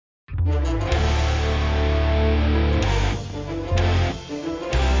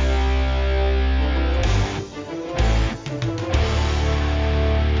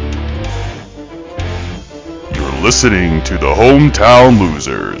listening to the Hometown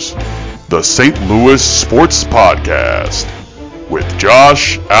Losers, the St. Louis Sports Podcast, with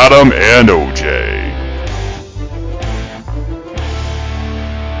Josh, Adam, and OJ.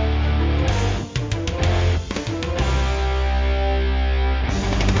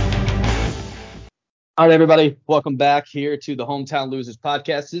 All right, everybody, welcome back here to the Hometown Losers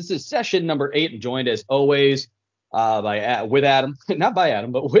Podcast. This is session number 8, and joined as always with Adam, not by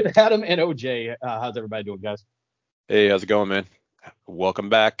Adam, but with Adam and OJ. How's everybody doing, guys? Hey, how's it going, man? Welcome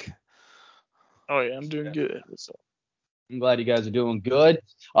back. Oh, yeah, I'm doing good. I'm glad you guys are doing good.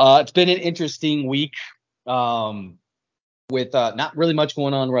 It's been an interesting week with not really much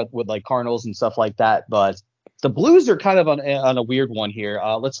going on with like Cardinals and stuff like that, but the Blues are kind of on a weird one here.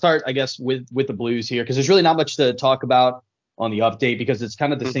 Let's start, I guess, with the Blues here, because there's really not much to talk about on the update, because it's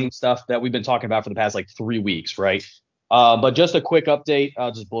kind of the same stuff that we've been talking about for the past like 3 weeks, right? But just a quick update.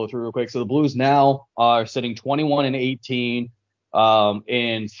 I'll just blow through real quick. So the Blues now are sitting 21-18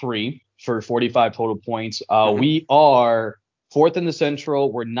 and 3 for 45 total points. We are 4th in the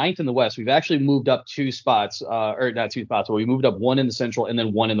Central. We're 9th in the West. We've actually moved up 2 spots, or not 2 spots, but we moved up 1 in the Central and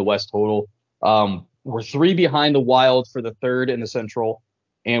then 1 in the West total. We're 3 behind the Wild for the 3rd in the Central,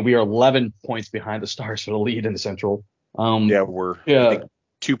 and we are 11 points behind the Stars for the lead in the Central. We're I think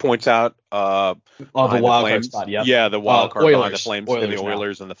 2 points out the wild card spot. Yeah, the wild card Oilers, behind the Flames and the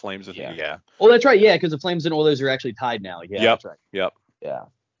Oilers now. And the Flames. Yeah. Well, that's right. Yeah, because the Flames and Oilers are actually tied now. Yeah, that's right. Yep. Yeah.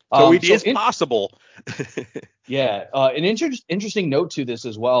 So it is possible. Yeah. An interesting note to this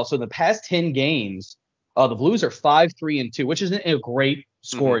as well. So in the past 10 games, the Blues are 5-3-2, which isn't a great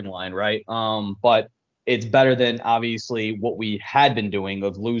scoring line, right? But it's better than obviously what we had been doing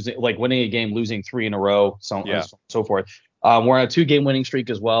of losing, like winning a game, losing 3 in a row, so forth. We're on a 2-game winning streak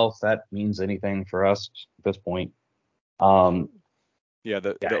as well, if that means anything for us at this point. The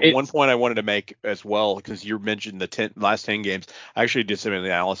one point I wanted to make as well, because you mentioned the last 10 games, I actually did some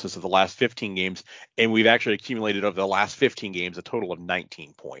analysis of the last 15 games, and we've actually accumulated over the last 15 games a total of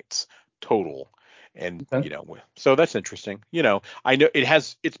 19 points total. And, so that's interesting. I know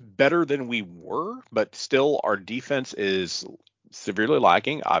it's better than we were, but still our defense is severely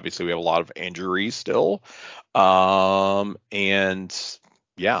lacking. Obviously, we have a lot of injuries still. I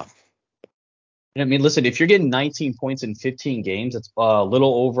mean, listen, if you're getting 19 points in 15 games, it's a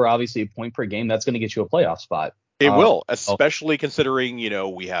little over, obviously, a point per game. That's going to get you a playoff spot. It will, especially considering,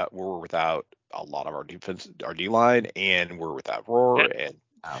 we're without a lot of our defense, our D-line, and we're without Roar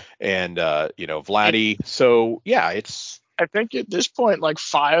and Vladdy. So, it's... I think at this point, like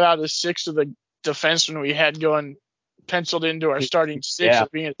 5 out of 6 of the defensemen we had going penciled into our starting 6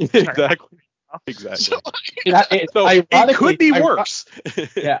 of being exactly. So it could be worse.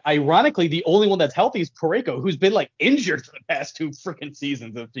 Ironically, the only one that's healthy is Parayko, who's been like injured for the past 2 freaking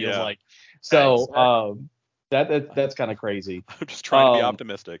seasons, it feels like. So that's kind of crazy. I'm just trying to be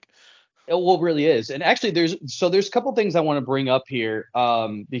optimistic. Well, it really is. And actually, there's a couple things I want to bring up here,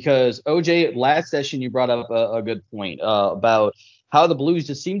 because OJ, last session you brought up a good point about how the Blues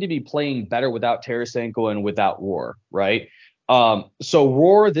just seem to be playing better without Tarasenko and without Roar, right? So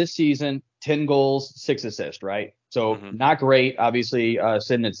Roar this season, 10 goals, 6 assists, right? So not great, obviously,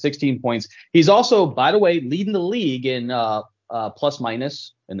 sitting at 16 points. He's also, by the way, leading the league in plus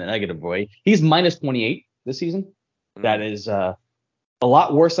minus in the negative way. He's minus 28 this season. That is a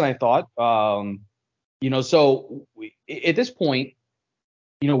lot worse than I thought. So at this point,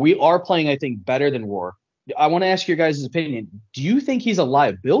 we are playing, I think, better than Roar. I want to ask your guys' opinion. Do you think he's a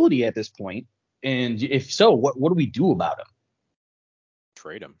liability at this point? And if so, what do we do about him?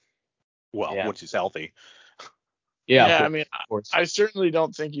 Trade him. Well, once he's healthy. I mean, I certainly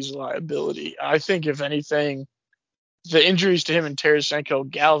don't think he's a liability. I think, if anything, the injuries to him and Tarasenko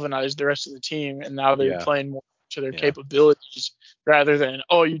galvanized the rest of the team, and now they're playing more to their capabilities, rather than,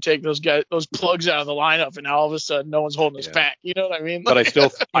 you take those plugs out of the lineup, and now all of a sudden no one's holding us back. You know what I mean? But I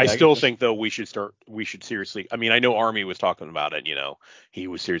still think, though, we should seriously. I mean, I know Army was talking about it. He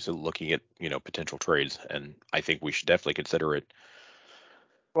was seriously looking at potential trades, and I think we should definitely consider it.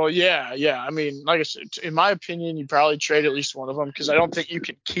 Well, yeah. I mean, like I said, in my opinion, you probably trade at least one of them, because I don't think you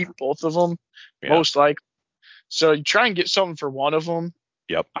can keep both of them, most likely. So you try and get something for one of them.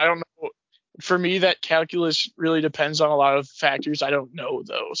 Yep. I don't know. For me, that calculus really depends on a lot of factors. I don't know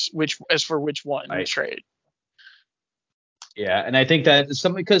those, which one to trade. Yeah, and I think that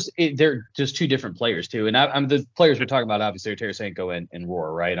something, because they're just 2 different players too, and I'm the players we're talking about obviously are Tarasenko and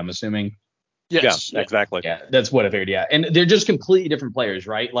Roar, right? I'm assuming. Yes. Yeah, exactly. Yeah, that's what I figured. Yeah, and they're just completely different players,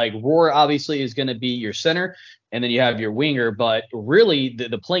 right? Like Roar obviously is going to be your center, and then you have your winger, but really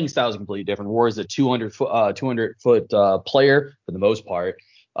the playing style is completely different. Roar is a 200 foot player for the most part.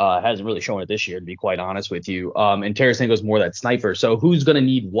 Hasn't really shown it this year, to be quite honest with you. And Tarasenko's more that sniper. So who's going to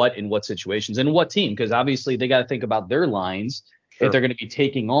need what in what situations and what team? Because obviously they got to think about their lines if they're going to be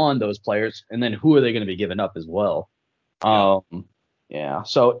taking on those players, and then who are they going to be giving up as well? Yeah.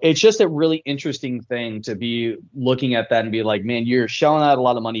 So it's just a really interesting thing to be looking at that and be like, man, you're shelling out a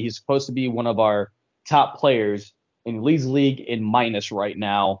lot of money. He's supposed to be one of our top players, and he leads the league in minus right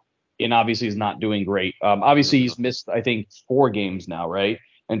now, and obviously he's not doing great. Obviously he's missed, I think, 4 games now, right?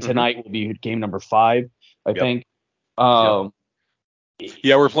 And tonight will be game number 5, I think.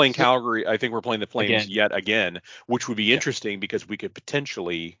 Yeah, we're playing Calgary. I think we're playing the Flames yet again, which would be interesting because we could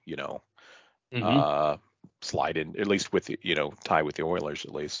potentially, slide in, at least with, tie with the Oilers,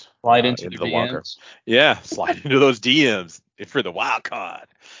 at least. Slide into the locker. Yeah, slide into those DMs for the wild card.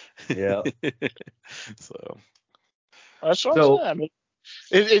 Yeah. So that's what I'm saying. I mean,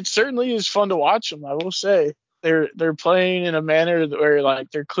 it certainly is fun to watch them, I will say. They're playing in a manner where, like,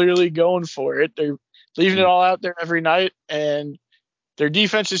 they're clearly going for it. They're leaving it all out there every night, and their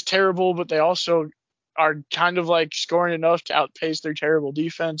defense is terrible, but they also are kind of like scoring enough to outpace their terrible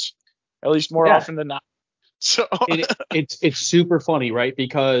defense, at least more often than not. So it's super funny, right?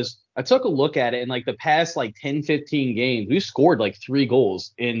 Because I took a look at it in like the past 10, 15 games, we scored like 3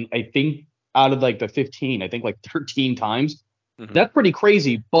 goals in, I think, out of like the 15, I think like 13 times. That's pretty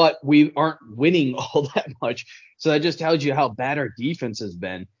crazy, but we aren't winning all that much. So that just tells you how bad our defense has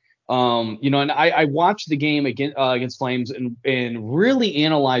been. And I watched the game against Flames and really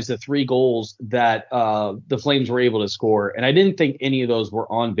analyzed the 3 goals that the Flames were able to score. And I didn't think any of those were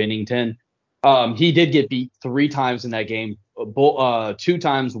on Binnington. He did get beat 3 times in that game. 2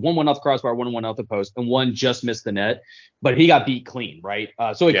 times, one went off the crossbar, one went off the post, and one just missed the net. But he got beat clean, right?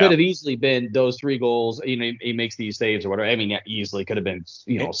 So it could have easily been those 3 goals. He makes these saves or whatever. I mean, that easily could have been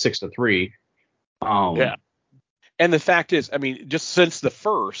 6-3. And the fact is, I mean, just since the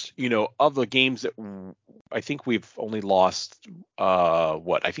first, of the games that I think we've only lost,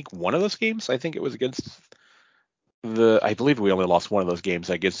 I think one of those games. I think it was against I believe we only lost one of those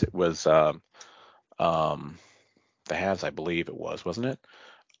games. I guess it was the Habs, I believe it was, wasn't it?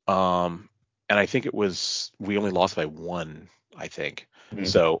 And I think we only lost by 1, I think.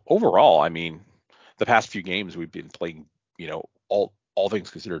 So overall, I mean, the past few games we've been playing, all things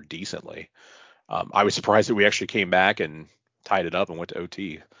considered, decently. I was surprised that we actually came back and tied it up and went to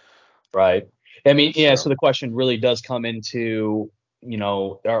OT. Right. I mean, so the question really does come into,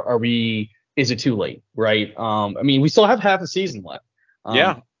 is it too late? Right. I mean, we still have half a season left.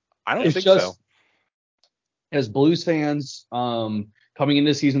 I don't think so. As Blues fans, coming into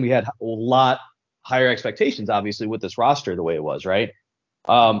the season, we had a lot higher expectations, obviously, with this roster the way it was, right?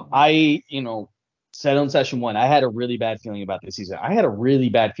 I said on session 1, I had a really bad feeling about this season. I had a really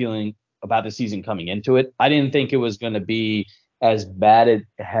bad feeling about the season coming into it. I didn't think it was going to be as bad as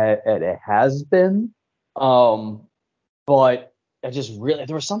it has been. But I just really,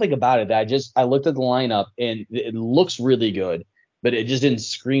 there was something about it that I looked at the lineup and it looks really good, but it just didn't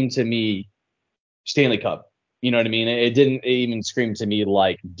scream to me Stanley Cup. You know what I mean? It didn't even scream to me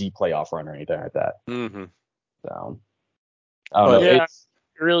like deep playoff run or anything like that. So I don't know. Yeah, it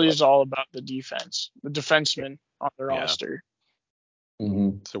really is all about the defense, the defensemen on the roster.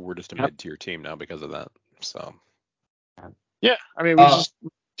 So we're just a mid-tier team now because of that. So yeah, I mean, we just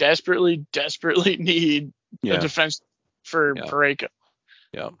desperately need a defense for Parayko.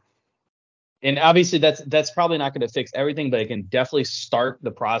 Yeah. And obviously that's probably not going to fix everything, but it can definitely start the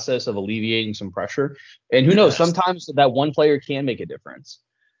process of alleviating some pressure. And who knows, sometimes that one player can make a difference.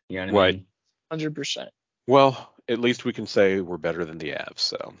 You know what I mean? 100%. Well, at least we can say we're better than the Avs.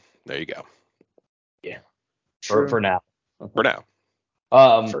 So there you go. Yeah. For now. For now.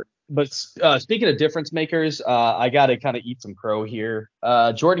 But speaking of difference makers, I got to kind of eat some crow here.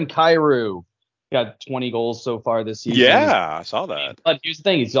 Jordan Kyrou got 20 goals so far this season. Yeah, I saw that. But here's the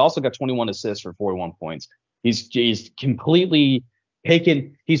thing. He's also got 21 assists for 41 points. He's completely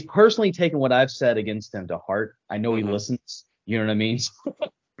taken. He's personally taken what I've said against him to heart. I know he listens. You know what I mean?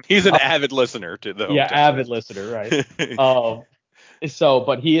 He's an avid listener to the avid listener, right?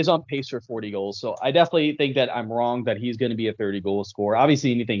 But he is on pace for 40 goals. So I definitely think that I'm wrong that he's going to be a 30 goal scorer.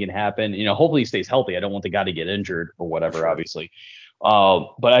 Obviously, anything can happen. Hopefully he stays healthy. I don't want the guy to get injured or whatever, obviously.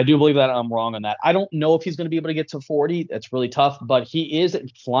 But I do believe that I'm wrong on that. I don't know if he's going to be able to get to 40. That's really tough. But he is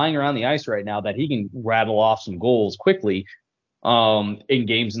flying around the ice right now that he can rattle off some goals quickly in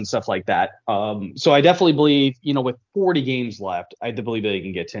games and stuff like that. So I definitely believe, with 40 games left, I do believe that he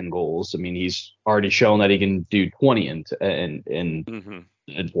can get 10 goals. I mean, he's already shown that he can do 20 in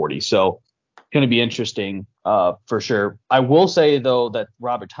 40. So it's going to be interesting for sure. I will say, though, that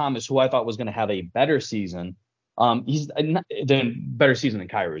Robert Thomas, who I thought was going to have a better season, He's done better season than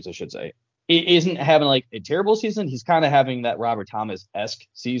Kyrie's, I should say. He isn't having like a terrible season. He's kind of having that Robert Thomas-esque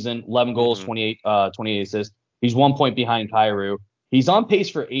season. 11 goals, 28 assists. He's 1 point behind Kyrie. He's on pace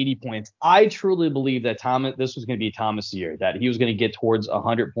for 80 points. I truly believe that this was going to be Thomas' year, that he was going to get towards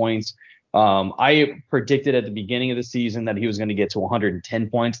 100 points. I predicted at the beginning of the season that he was going to get to 110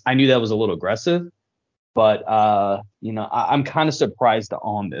 points. I knew that was a little aggressive, but I'm kind of surprised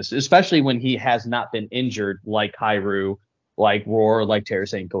on this, especially when he has not been injured like Kyrie, like Roar, like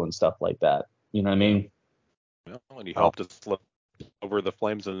Tarasenko and stuff like that. You know what I mean? Well, and he helped us flip over the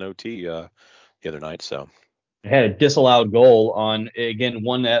Flames in an OT the other night, so. Had a disallowed goal on, again,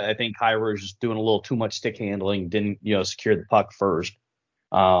 one that I think Kyrie was just doing a little too much stick handling, didn't, secure the puck first.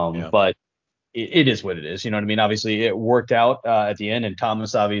 But it is what it is. You know what I mean? Obviously, it worked out at the end, and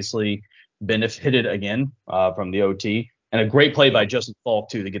Thomas obviously benefited again from the OT. And a great play by Justin Falk,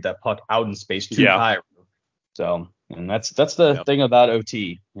 too, to get that puck out in space to Kyrie. So, and that's the thing about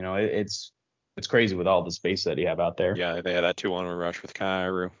OT. It's crazy with all the space that you have out there. Yeah, they had that 2-1 rush with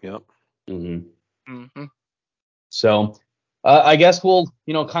Kyrie. Yep. Mm-hmm. Mm-hmm. So I guess we'll,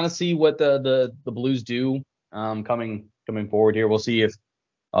 kind of see what the Blues do coming forward here. We'll see if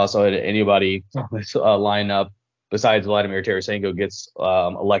also anybody line up besides Vladimir Tarasenko gets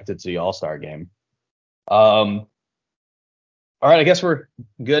elected to the All-Star game. All right, I guess we're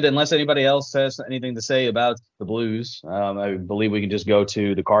good unless anybody else has anything to say about the Blues. I believe we can just go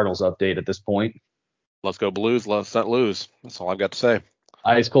to the Cardinals update at this point. Let's go Blues. Let's not lose. That's all I've got to say.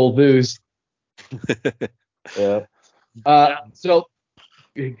 Ice cold booze. Yeah. So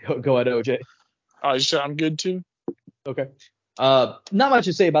go ahead, OJ. I'm good too. Okay. Not much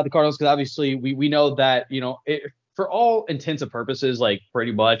to say about the Cardinals because obviously we know that, for all intents and purposes, like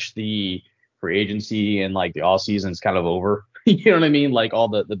pretty much the free agency and like the off season is kind of over. You know what I mean? Like all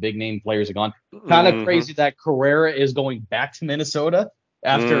the big name players are gone. Kind of crazy that Carrera is going back to Minnesota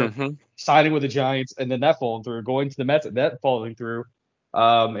after signing with the Giants and then that falling through, going to the Mets and that falling through.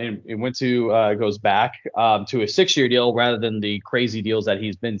 And it went to goes back to a 6-year deal rather than the crazy deals that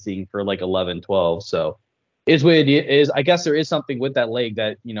he's been seeing for like 11, 12. So is what it is. I guess there is something with that leg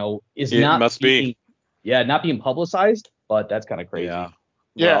that, is not being publicized, but that's kind of crazy. Yeah.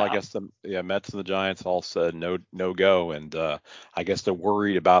 Well, I guess the Mets and the Giants all said no go, and I guess they're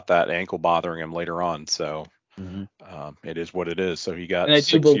worried about that ankle bothering him later on. So it is what it is. So he got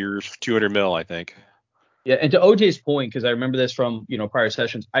 6 years, $200 million, I think. Yeah, and to OJ's point, because I remember this from prior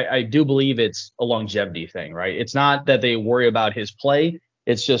sessions, I do believe it's a longevity thing, right? It's not that they worry about his play.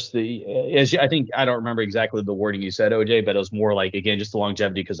 It's just I don't remember exactly the wording you said, OJ, but it was more like, again, just the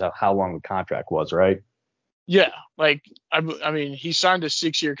longevity because of how long the contract was, right? Yeah, like I mean, he signed a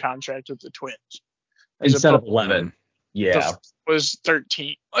 6-year contract with the Twins instead of 11. Yeah, was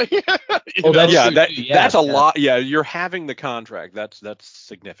 13. That's a lot. Yeah, you're having the contract. That's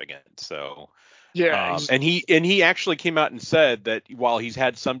significant. So. Yeah, and he actually came out and said that while he's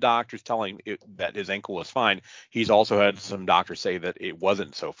had some doctors telling that his ankle was fine, he's also had some doctors say that it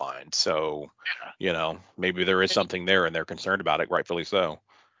wasn't so fine. So, maybe there is something there and they're concerned about it, rightfully so.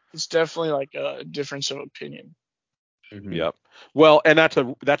 It's definitely like a difference of opinion. Mm-hmm. Yep. Well, and that's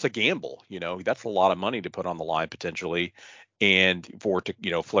a gamble. That's a lot of money to put on the line potentially, and for it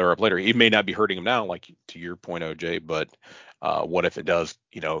to flare up later. It may not be hurting him now, like to your point, OJ, but what if it does,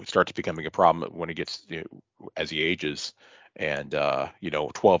 start to becoming a problem when it gets as he ages, and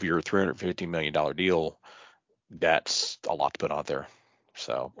 12-year, $350 million deal, that's a lot to put out there.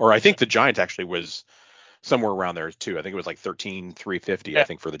 So, or I think the Giants actually was somewhere around there too. I think it was like 13,350. I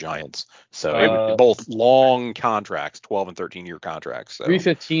think for the Giants. So both long contracts, 12 and 13-year contracts. So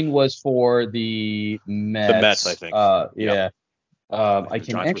 315 was for the Mets. The Mets, I think. Yeah. I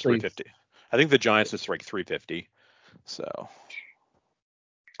can actually. 350. I think the Giants is like 350. So.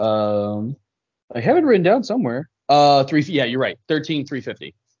 I have it written down somewhere. Yeah, you're right.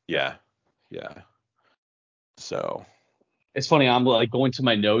 13,350. Yeah. So. It's funny. I'm like going to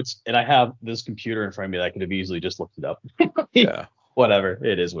my notes, and I have this computer in front of me that I could have easily just looked it up. Yeah. Whatever.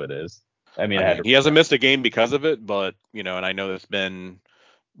 It is what it is. I mean, he hasn't missed a game because of it, but and I know it's been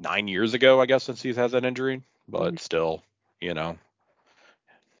 9 years ago, I guess, since he's had that injury, but still, it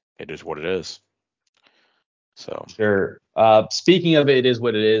is what it is. So sure. Speaking of it is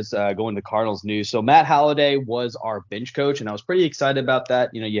what it is. Going to Cardinals news. So Matt Holliday was our bench coach, and I was pretty excited about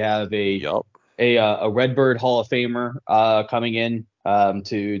that. You have a Redbird Hall of Famer coming in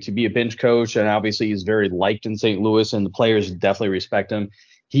to be a bench coach, and obviously he's very liked in St. Louis, and the players definitely respect him.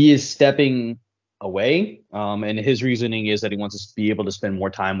 He is stepping away, and his reasoning is that he wants to be able to spend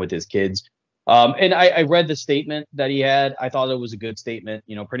more time with his kids. And I read the statement that he had. I thought it was a good statement,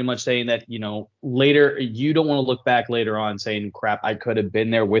 pretty much saying that, later you don't want to look back later on saying, crap, I could have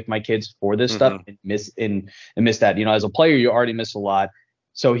been there with my kids for this stuff and miss that. As a player, you already miss a lot.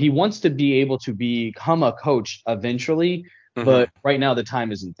 So he wants to be able to become a coach eventually, but right now the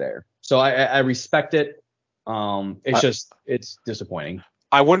time isn't there. So I respect it. It's disappointing.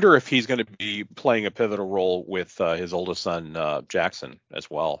 I wonder if he's going to be playing a pivotal role with his oldest son, Jackson, as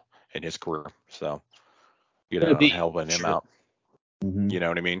well in his career. So, helping him out. You know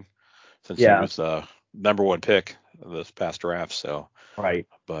what I mean? Since he was number one pick this past draft. So, right.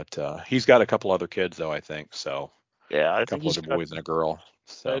 But he's got a couple other kids, though, I think. So, yeah, a couple other boys and a girl.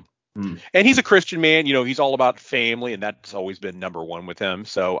 So. And he's a Christian man, he's all about family, and that's always been number one with him.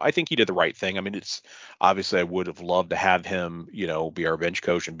 So I think he did the right thing. I mean, it's obviously I would have loved to have him, be our bench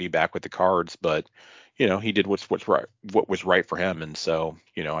coach and be back with the Cards, but he did what was right for him, and so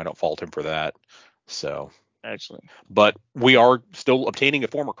I don't fault him for that. So excellent. But we are still obtaining a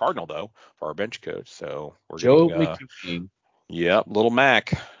former Cardinal though for our bench coach, so we're Joe getting McEwing. Yep, Little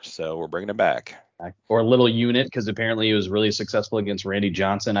Mac. So we're bringing him back. Or a little unit, because apparently he was really successful against Randy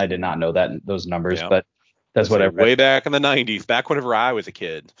Johnson. I did not know those numbers, but that's what I read. Way back in the 90s, back whenever I was a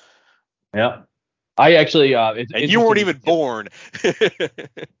kid. Yeah. I actually and you weren't even born.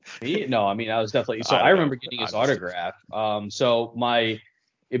 No, I mean, I was definitely. So I remember getting his autograph. So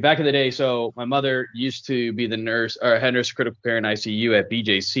back in the day, so my mother used to be the nurse or head nurse critical care in ICU at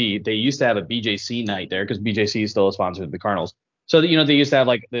BJC. They used to have a BJC night there because BJC is still a sponsor of the Cardinals. So they used to have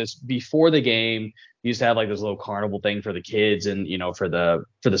like this before the game. Used to have like this little carnival thing for the kids and for the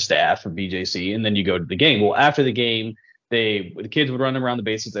staff of BJC, and then you go to the game. Well, after the game, the kids would run around the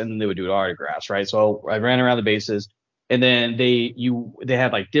bases and then they would do autographs, right? So I ran around the bases, and then they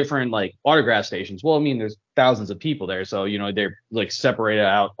had like different like autograph stations. Well, I mean, there's thousands of people there, so they're like separated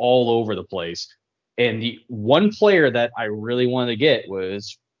out all over the place. And the one player that I really wanted to get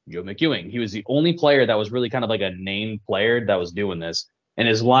was Joe McEwing. He was the only player that was really kind of like a named player that was doing this. And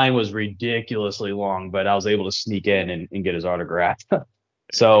his line was ridiculously long, but I was able to sneak in and get his autograph.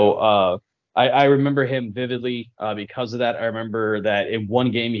 So I remember him vividly because of that. I remember that in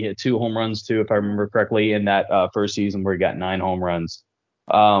one game he hit 2 home runs too, if I remember correctly, in that first season where he got 9 home runs.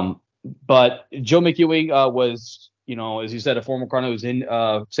 But Joe McEwing was, as you said, a former Cardinal. He was in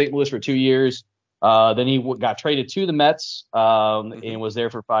St. Louis for 2 years. Then he got traded to the Mets and was there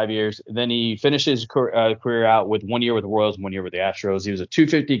for 5 years. Then he finished his career out with 1 year with the Royals, 1 year with the Astros. He was a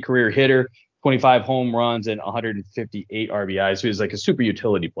 .250 career hitter, 25 home runs, and 158 RBIs. So he was like a super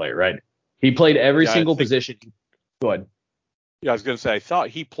utility player, right? He played every single position. Go ahead. Yeah, I was going to say, I thought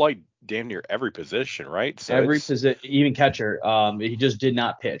he played damn near every position, right? So every position, even catcher. He just did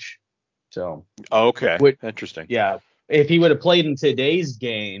not pitch. So. Okay. Interesting. Yeah. If he would have played in today's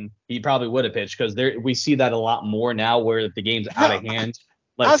game, he probably would have pitched, because we see that a lot more now where the game's out of hand.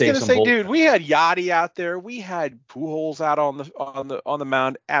 I was going to say, dude, we had Yachty out there. We had Pujols out on the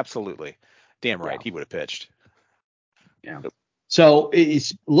mound. Absolutely. Damn right. Yeah. He would have pitched. Yeah. So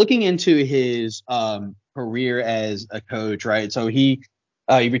it's looking into his career as a coach, right? So he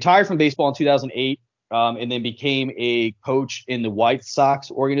retired from baseball in 2008 and then became a coach in the White Sox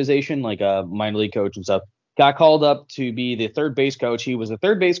organization, like a minor league coach and stuff. Got called up to be the third base coach. He was the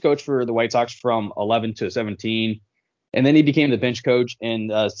third base coach for the White Sox from 11 to 17. And then he became the bench coach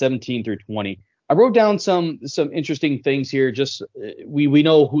in 17 through 20. I wrote down some interesting things here. Just we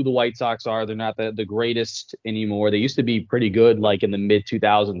know who the White Sox are. They're not the greatest anymore. They used to be pretty good, like in the mid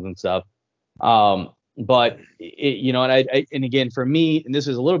 2000s and stuff. But and again, for me, and this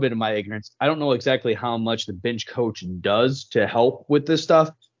is a little bit of my ignorance, I don't know exactly how much the bench coach does to help with this stuff.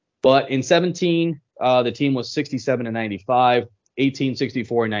 But in 17, the team was 67 and 95, 18,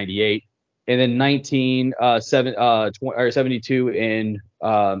 64 and 98. And then 19, 72 and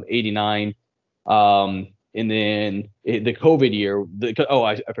 89. And then the COVID year,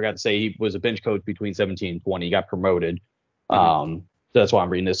 I forgot to say he was a bench coach between 17 and 20. He got promoted. So that's why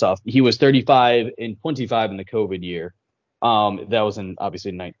I'm reading this off. He was 35 and 25 in the COVID year. That was in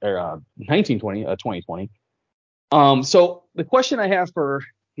obviously 2020. So the question I have for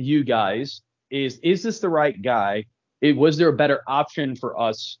you guys is this the right guy? Was there a better option for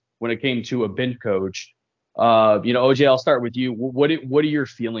us when it came to a bench coach? OJ, I'll start with you. What are your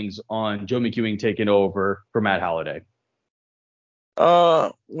feelings on Joe McEwing taking over for Matt Holliday?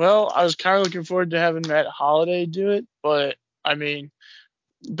 Well, I was kind of looking forward to having Matt Holliday do it, but I mean,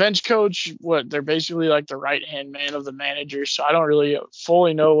 bench coach, they're basically like the right hand man of the manager, so I don't really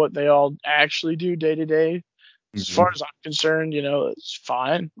fully know what they all actually do day to day. As far as I'm concerned, it's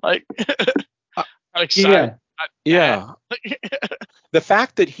fine. Like, I'm excited Yeah. The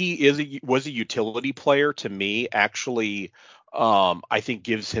fact that he was a utility player to me actually, I think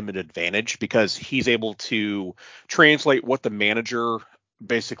gives him an advantage because he's able to translate what the manager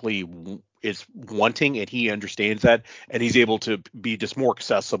basically is wanting, and he understands that, and he's able to be just more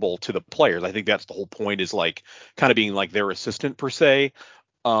accessible to the players. I think that's the whole point, is like kind of being like their assistant per se,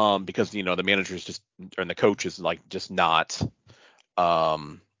 because the manager is just, and the coach is like just not,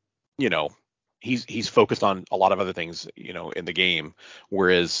 um, you know, he's focused on a lot of other things, in the game,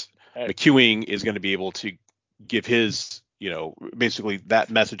 whereas McEwing is going to be able to give his, basically that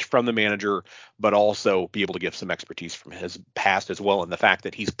message from the manager, but also be able to give some expertise from his past as well. And the fact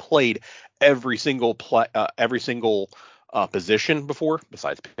that he's played every single position before,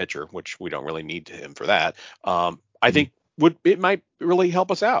 besides pitcher, which we don't really need him for that. I think it might really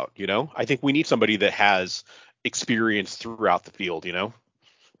help us out. I think we need somebody that has experience throughout the field, and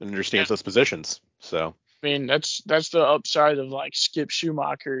understands those positions. So I mean, that's the upside of like Skip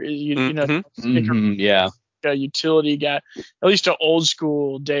Schumacher. Yeah. A utility guy, at least to old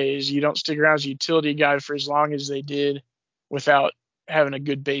school days, you don't stick around as a utility guy for as long as they did without having a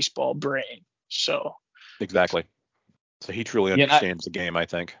good baseball brain. So exactly. So he truly understands the game, I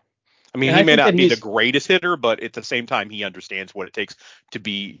think. I mean, he may not be the greatest hitter, but at the same time, he understands what it takes to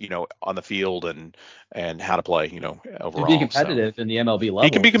be, on the field and how to play, overall. To be competitive in the MLB level. He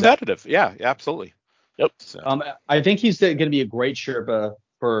can be competitive. Yeah, absolutely. Yep. So. I think he's going to be a great Sherpa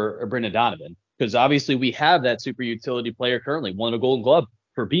for Brendan Donovan, because obviously we have that super utility player currently, won a Golden Glove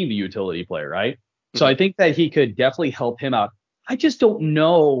for being the utility player, right? Mm-hmm. So I think that he could definitely help him out. I just don't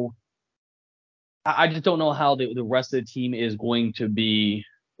know. I just don't know how the rest of the team is going to be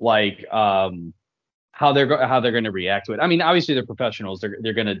like, how they're going to react to it. I mean, obviously they're professionals.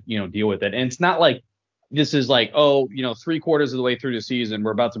 They're going to, deal with it. And it's not like this is like, 3/4 of the way through the season,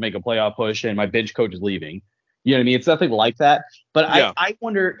 we're about to make a playoff push and my bench coach is leaving. You know what I mean? It's nothing like that. But yeah. I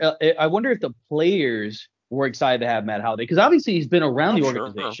wonder if the players were excited to have Matt Holliday, because obviously he's been around the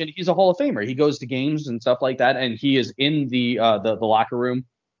organization. Sure. He's a Hall of Famer. He goes to games and stuff like that, and he is in the locker room,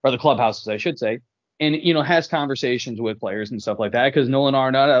 or the clubhouses, I should say, and has conversations with players and stuff like that, because Nolan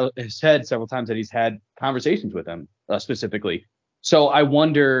Arenado has said several times that he's had conversations with them specifically. So I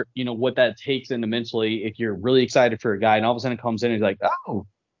wonder, what that takes into mentally, if you're really excited for a guy and all of a sudden it comes in and he's like, oh,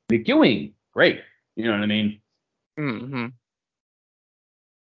 McEwing, great. You know what I mean? Mm-hmm.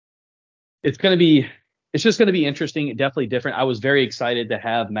 It's just going to be interesting. Definitely different. I was very excited to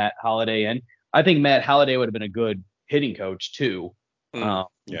have Matt Holliday in. I think Matt Holliday would have been a good hitting coach too. Yeah.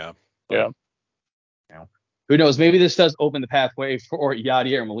 Who knows? Maybe this does open the pathway for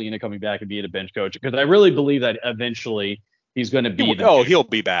Yadier Molina coming back and being a bench coach, because I really believe that eventually he's going to be. He'll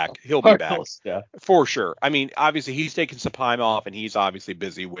be back. He'll be back. Yeah. For sure. I mean, obviously he's taking some time off, and he's obviously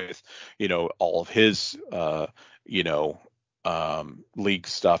busy with, all of his, league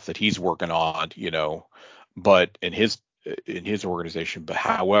stuff that he's working on, but in his organization. But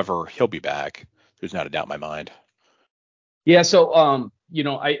however, he'll be back. There's not a doubt in my mind. Yeah. So,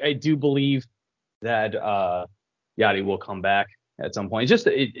 I do believe that Yachty will come back at some point. Just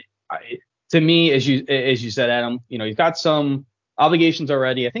to me, as you said, Adam, he's got some obligations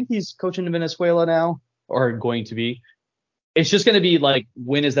already. I think he's coaching in Venezuela now, or going to be. It's just going to be like,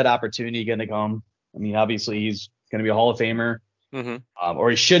 when is that opportunity going to come? I mean, obviously he's going to be a Hall of Famer, or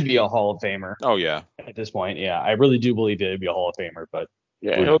he should be a Hall of Famer. Oh yeah, at this point, yeah, I really do believe that he'd be a Hall of Famer. But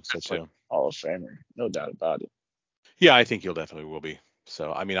yeah, he'll be Hall of Famer, no doubt about it. Yeah, I think he'll definitely will be.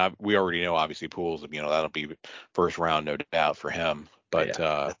 So, I mean, we already know, obviously, Pools, that'll be first round, no doubt, for him. But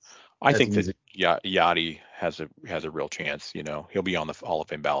I think that Yachty has a real chance. He'll be on the Hall of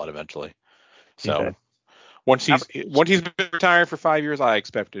Fame ballot eventually. So once he's been retired for 5 years, I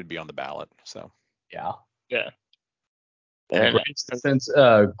expect it to be on the ballot. So yeah. And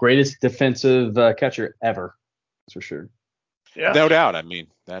greatest defensive catcher ever, that's for sure. Yeah, no doubt. I mean,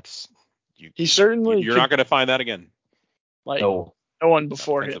 that's he certainly. You're not going to find that again. Like no one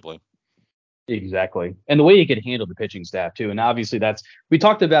before him. Exactly. And the way he could handle the pitching staff too. And obviously we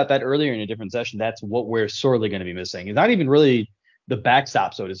talked about that earlier in a different session. That's what we're sorely going to be missing. It's not even really the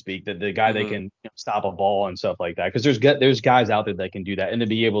backstop, so to speak, that the guy that can stop a ball and stuff like that. Because there's guys out there that can do that and to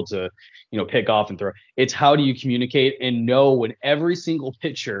be able to, pick off and throw. It's how do you communicate and know when every single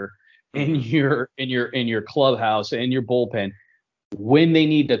pitcher in your clubhouse and your bullpen, when they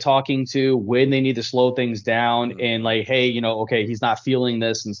need the talking to, when they need to slow things down, and like, hey, okay, he's not feeling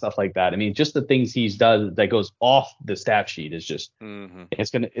this and stuff like that. I mean, just the things he's done that goes off the stat sheet is just, it's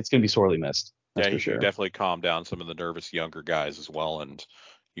gonna be sorely missed. That's for sure. He definitely calmed down some of the nervous younger guys as well, and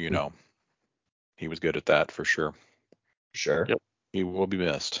he was good at that for sure. Sure. Yep. He will be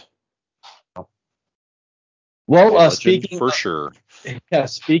missed. Well, sure. Yeah,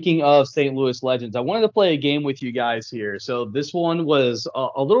 speaking of St. Louis legends, I wanted to play a game with you guys here. So this one was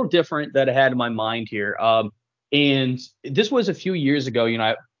a little different that I had in my mind here. And this was a few years ago.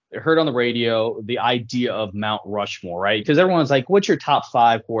 I heard on the radio the idea of Mount Rushmore, right? Because everyone's like, "What's your top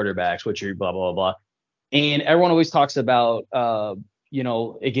 5 quarterbacks? What's your blah blah blah?" And everyone always talks about,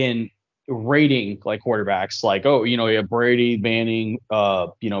 again, rating like quarterbacks, like, oh, you have Brady, Manning,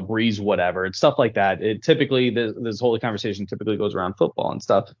 Breeze, whatever, and stuff like that. It typically, this whole conversation typically goes around football and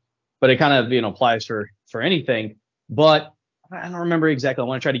stuff, but it kind of, applies for anything. But I don't remember exactly. I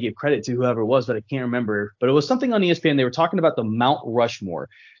want to try to give credit to whoever it was, but I can't remember. But it was something on ESPN. They were talking about the Mount Rushmore.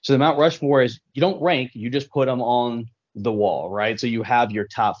 So the Mount Rushmore is, you don't rank, you just put them on the wall, right? So you have your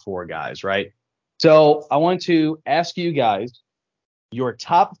top 4 guys, right? So I want to ask you guys your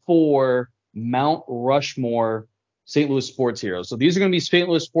top 4 Mount Rushmore St. Louis sports heroes. So these are going to be St.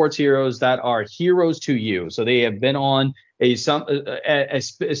 Louis sports heroes that are heroes to you. So they have been on a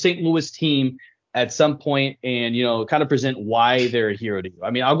St. Louis team at some point, and kind of present why they're a hero to you. I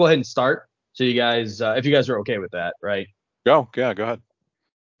mean, I'll go ahead and start. So you guys, if you guys are okay with that, right? Go ahead.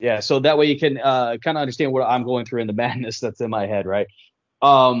 Yeah. So that way you can kind of understand what I'm going through in the madness that's in my head, right?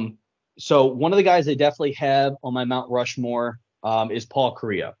 So one of the guys I definitely have on my Mount Rushmore is Paul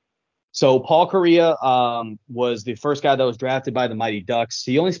Kariya. So Paul Kariya was the first guy that was drafted by the Mighty Ducks.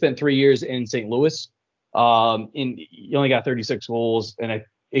 He only spent 3 years in St. Louis. He only got 36 goals and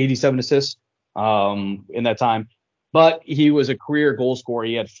 87 assists in that time. But he was a career goal scorer.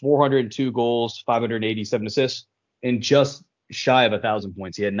 He had 402 goals, 587 assists, and just shy of 1,000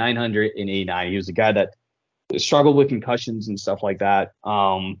 points. He had 989. He was a guy that struggled with concussions and stuff like that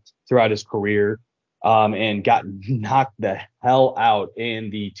throughout his career, and got knocked the hell out in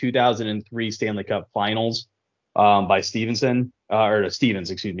the 2003 Stanley Cup Finals by Stevens,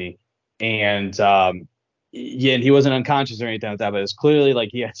 excuse me. And and he wasn't unconscious or anything like that, but it's clearly like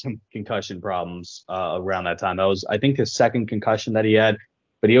he had some concussion problems around that time. That was, I think, his second concussion that he had,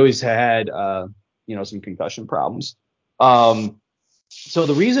 but he always had some concussion problems. So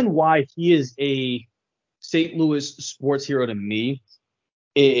the reason why he is a St. Louis sports hero to me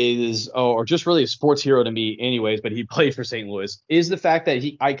is, or just really a sports hero to me anyways, but he played for St. Louis, is the fact that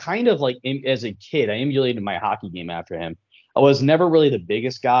I kind of like, as a kid, I emulated my hockey game after him. I was never really the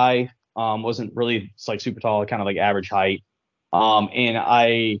biggest guy, wasn't really like super tall, kind of like average height. And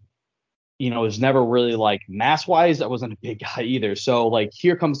I, was never really like mass wise, I wasn't a big guy either. So like,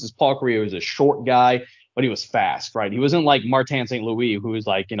 here comes this Paul Kariya, who's a short guy, but he was fast, right? He wasn't like Martin St. Louis, who was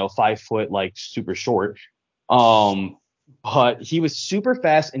like, 5 foot, like super short. But he was super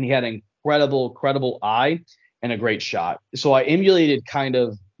fast and he had an incredible eye and a great shot. So I emulated kind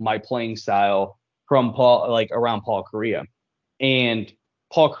of my playing style from Paul, like around Paul Kariya. And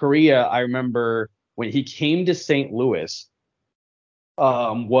Paul Kariya, I remember when he came to St. Louis,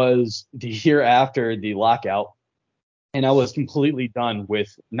 was the year after the lockout. And I was completely done with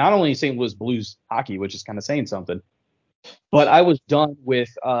not only St. Louis Blues hockey, which is kind of saying something, but I was done with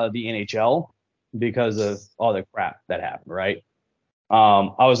the NHL because of all the crap that happened, right?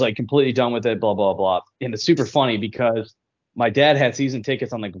 I was like completely done with it, blah, blah, blah. And it's super funny because my dad had season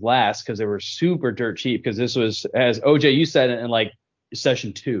tickets on the glass because they were super dirt cheap, because this was, as OJ, you said, in like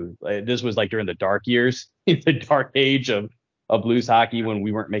session 2. This was like during the dark years, the dark age of Blues hockey, when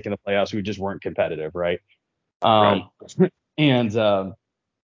we weren't making the playoffs. We just weren't competitive, right? Right. And,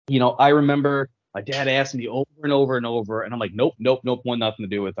 I remember my dad asked me over and over and over, and I'm like, nope, want nothing to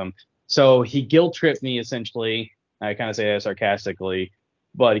do with them. So he guilt tripped me, essentially. I kind of say that sarcastically,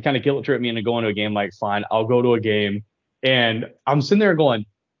 but he kind of guilt tripped me into going to a game. Like, fine, I'll go to a game. And I'm sitting there going,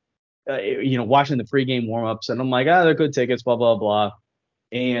 watching the pregame warmups, and I'm like, they're good tickets, blah, blah, blah.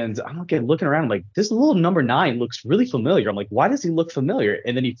 And I'm looking around, I'm like, this little number 9 looks really familiar. I'm like, why does he look familiar?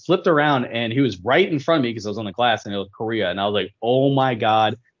 And then he flipped around and he was right in front of me because I was on the glass, and it was Kariya. And I was like, oh my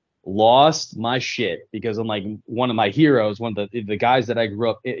God, lost my shit, because I'm like, one of my heroes, one of the guys that I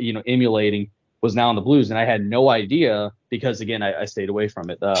grew up, emulating, was now in the Blues. And I had no idea because, again, I stayed away from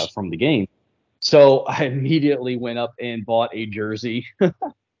it, from the game. So I immediately went up and bought a jersey,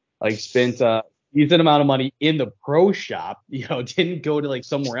 like spent decent amount of money in the pro shop, didn't go to like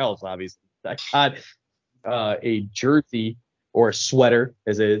somewhere else, obviously. I got a jersey, or a sweater,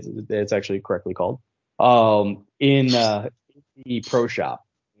 as it's actually correctly called, in the pro shop.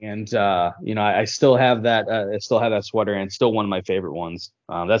 And I still have that. I still have that sweater, and it's still one of my favorite ones.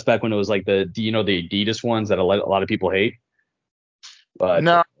 That's back when it was like the Adidas ones that a lot of people hate. But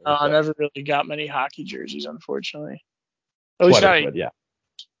no, I never really got many hockey jerseys, unfortunately. At least not. Yeah.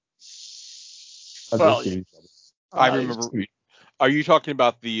 Well, I remember. Are you talking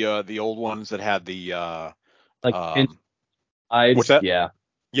about the old ones that had the Like what's that? Yeah.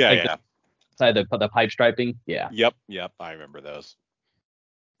 Yeah, like yeah. The pipe striping. Yeah. Yep. I remember those.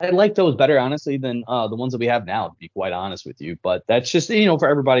 I like those better, honestly, than the ones that we have now, to be quite honest with you. But that's just, for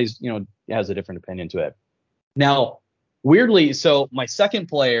everybody's, has a different opinion to it. Now, weirdly, so my second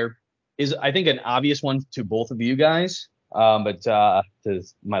player is, I think, an obvious one to both of you guys. But to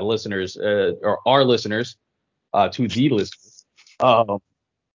my listeners, or our listeners, to the listeners,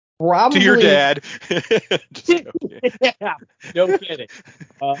 probably to your dad. Yeah, no kidding.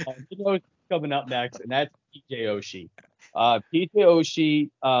 What's coming up next, and that's PJ Oshie. PJ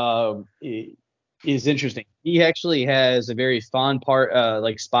Oshie is interesting. He actually has a very fond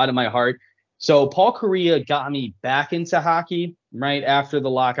spot in my heart. So Paul Correa got me back into hockey right after the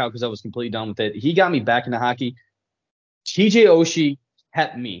lockout because I was completely done with it. He got me back into hockey. TJ Oshie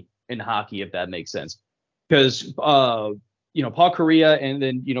kept me in hockey, if that makes sense. Because Paul Correa, and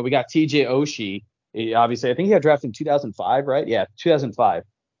then we got TJ Oshie. Obviously, I think he got drafted in 2005, right? Yeah, 2005.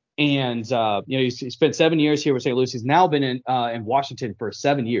 And he spent 7 years here with St. Louis. He's now been in Washington for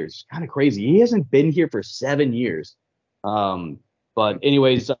 7 years. Kind of crazy. He hasn't been here for 7 years. But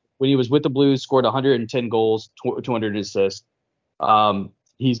anyways, when he was with the Blues, scored 110 goals, 200 assists.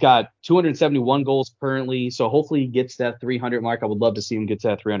 He's got 271 goals currently, so hopefully he gets that 300 mark. I would love to see him get to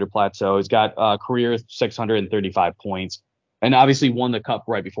that 300 plateau. He's got career 635 points, and obviously won the Cup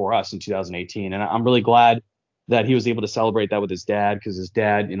right before us in 2018. And I'm really glad that he was able to celebrate that with his dad, because his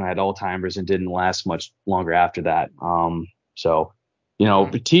dad, had Alzheimer's and didn't last much longer after that. But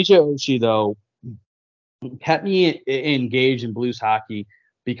TJ Oshie, though, kept me engaged in Blues hockey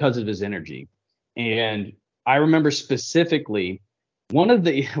because of his energy. And I remember specifically one of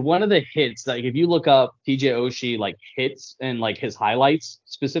the hits, like if you look up TJ Oshie like hits and like his highlights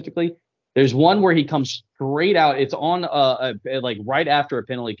specifically, there's one where he comes straight out. It's on like right after a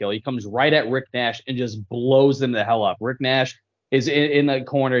penalty kill. He comes right at Rick Nash and just blows him the hell up. Rick Nash is in the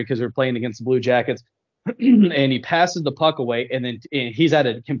corner because we're playing against the Blue Jackets. And he passes the puck away, and then he's at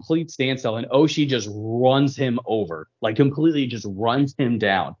a complete standstill, and Oshie just runs him over, like completely just runs him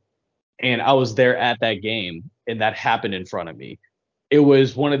down. And I was there at that game, and that happened in front of me. It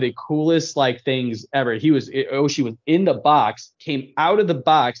was one of the coolest things ever. Oshie was in the box, came out of the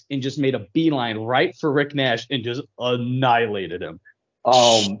box, and just made a beeline right for Rick Nash and just annihilated him.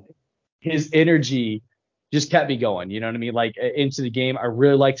 His energy just kept me going, you know what I mean? Like into the game. I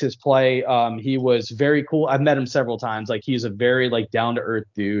really liked his play. He was very cool. I've met him several times. Like he's a very down to earth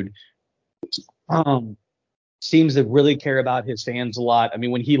dude. Seems to really care about his fans a lot. I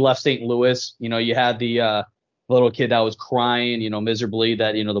mean, when he left St. Louis, you had the little kid that was crying, miserably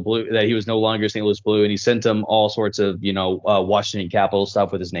that, the Blue, that he was no longer St. Louis Blue, and he sent him all sorts of, Washington Capitol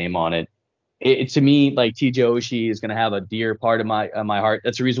stuff with his name on it. To me, like TJ Oshie is going to have a dear part of my heart.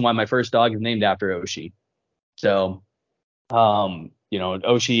 That's the reason why my first dog is named after Oshie. So,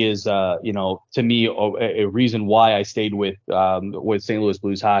 Oshie is, to me, a reason why I stayed with St. Louis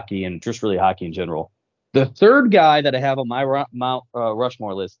Blues hockey and just really hockey in general. The third guy that I have on my Mount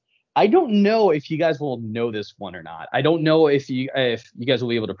Rushmore list, I don't know if you guys will know this one or not. I don't know if you guys will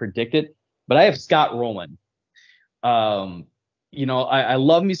be able to predict it, but I have Scott Rowland. I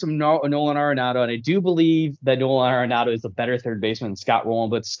love me some Nolan Arenado, and I do believe that Nolan Arenado is a better third baseman than Scott Rowland.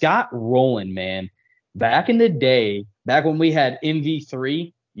 But Scott Rowland, man, back in the day, back when we had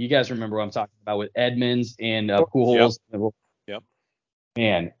MV3, you guys remember what I'm talking about with Edmonds and Pujols. Yep.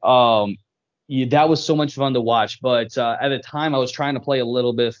 Man, that was so much fun to watch. But at the time, I was trying to play a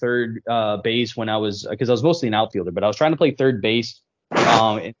little bit of third base because I was mostly an outfielder, but I was trying to play third base in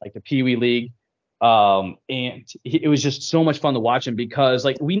like the Pee Wee League. And it was just so much fun to watch him because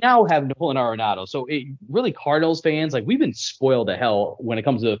we now have Nolan Arenado. So really Cardinals fans, we've been spoiled to hell when it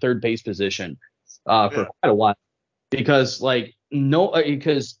comes to the third base position for quite a while because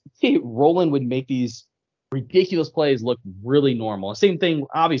Roland would make these ridiculous plays look really normal. Same thing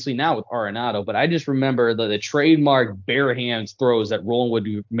obviously now with Arenado, but I just remember the trademark bare hands throws that Roland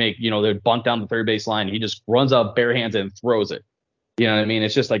would make, they'd bunt down the third base line. He just runs up bare hands and throws it. You know what I mean?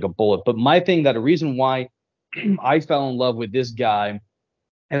 It's just like a bullet. But my thing, that a reason why I fell in love with this guy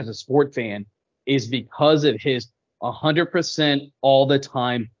as a sport fan is because of his 100% all the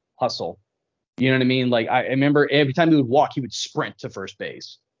time hustle. You know what I mean? I remember every time he would walk, he would sprint to first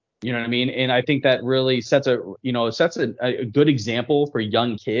base. You know what I mean? And I think that really sets a good example for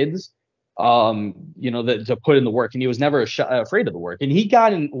young kids, that to put in the work. And he was never afraid of the work. And he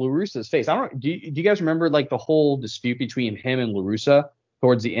got in La Russa's face. Do you guys remember the whole dispute between him and La Russa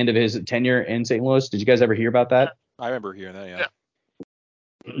towards the end of his tenure in St. Louis? Did you guys ever hear about that? I remember hearing that. Yeah.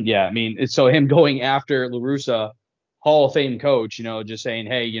 Yeah. I mean, so him going after La Russa, Hall of Fame coach, just saying,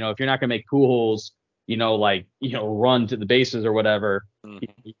 hey, if you're not going to make Pujols run to the bases or whatever, and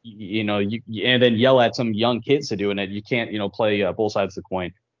then yell at some young kids to doing it. You can't, play both sides of the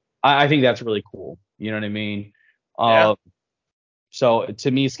coin. I think that's really cool. You know what I mean? Yeah. So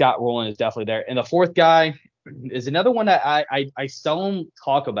to me, Scott Rowland is definitely there. And the fourth guy is another one that I seldom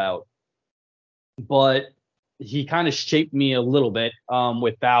talk about, but he kind of shaped me a little bit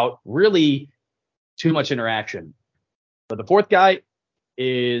without really too much interaction. But the fourth guy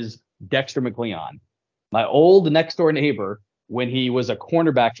is Dexter McLeon, my old next door neighbor when he was a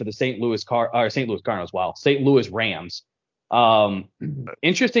cornerback for the St. Louis Cardinals. Wow, St. Louis Rams.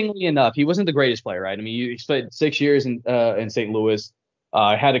 Interestingly enough, he wasn't the greatest player, right? I mean, he spent 6 years in St. Louis.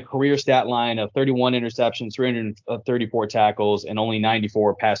 Had a career stat line of 31 interceptions, 334 tackles, and only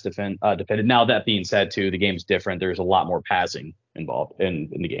 94 pass defended. Now, that being said, too, the game's different. There's a lot more passing involved in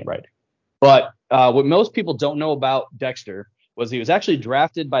the game, right? But what most people don't know about Dexter was he was actually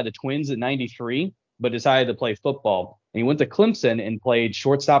drafted by the Twins in '93, but decided to play football. And he went to Clemson and played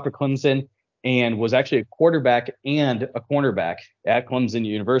shortstop for Clemson and was actually a quarterback and a cornerback at Clemson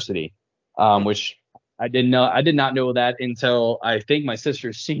University, which I didn't know. I did not know that until I think my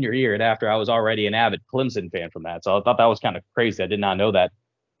sister's senior year, and after I was already an avid Clemson fan from that. So I thought that was kind of crazy. I did not know that.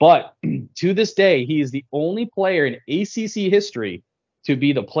 But to this day, he is the only player in ACC history to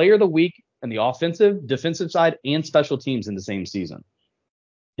be the player of the week on the offensive, defensive side, and special teams in the same season.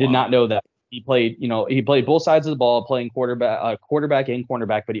 Did not know that. He played both sides of the ball, playing quarterback and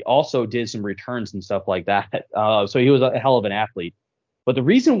cornerback, but he also did some returns and stuff like that. So he was a hell of an athlete. But the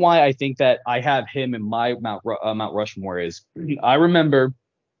reason why I think that I have him in my Mount Rushmore is I remember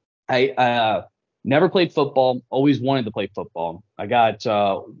I never played football, always wanted to play football. I got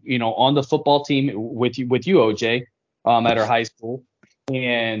on the football team with you, OJ, at our high school,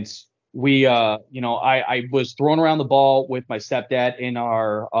 and we I was throwing around the ball with my stepdad in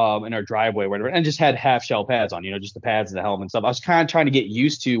our driveway or whatever, and just had half shell pads on, just the pads and the helmet and stuff. I was kind of trying to get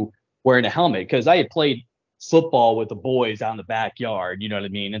used to wearing a helmet because I had played football with the boys down the backyard, you know what I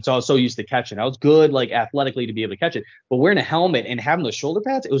mean? And so I was so used to catching. I was good, like, athletically to be able to catch it, but wearing a helmet and having the shoulder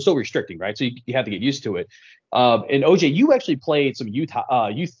pads, it was so restricting, right? So you have to get used to it. And OJ, you actually played some youth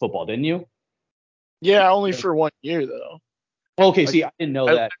football, didn't you? Yeah, only for 1 year though. Okay, see, I didn't know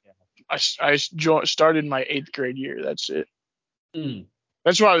that. I started my 8th grade year. That's it. Mm.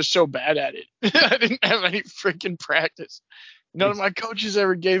 That's why I was so bad at it. I didn't have any freaking practice. None of my coaches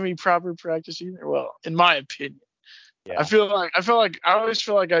ever gave me proper practice either. Well, in my opinion, yeah. I always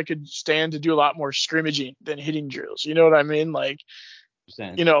feel like I could stand to do a lot more scrimmaging than hitting drills. You know what I mean? Like,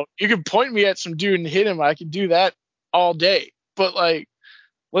 you could point me at some dude and hit him. I could do that all day. But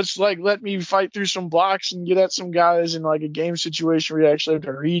let me fight through some blocks and get at some guys in like a game situation where you actually have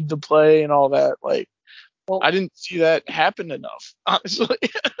to read the play and all that. Like, I didn't see that happen enough, honestly.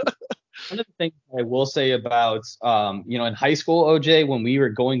 One of the things I will say about, in high school, OJ, when we were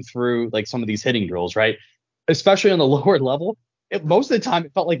going through like some of these hitting drills, right, especially on the lower level, most of the time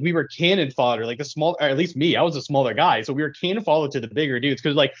it felt like we were cannon fodder, like or at least me, I was a smaller guy. So we were cannon fodder to the bigger dudes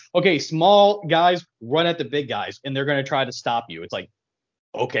because, like, okay, small guys run at the big guys and they're going to try to stop you. It's like,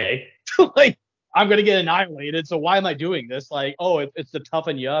 okay, like, I'm going to get annihilated. So why am I doing this? Like, oh, it's to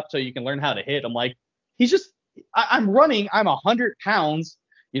toughen you up so you can learn how to hit. I'm like, I'm running. I'm 100 pounds.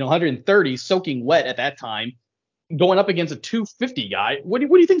 130, soaking wet at that time, going up against a 250 guy. What do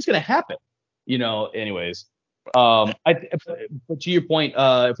you think is going to happen? Anyways. But to your point,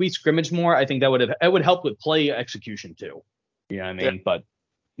 if we scrimmage more, I think it would help with play execution too. You know what I mean? Yeah. But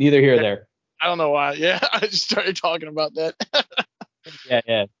neither here nor there. I don't know why. Yeah, I just started talking about that.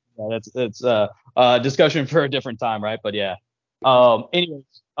 Yeah. That's a discussion for a different time, right? But yeah. Anyways,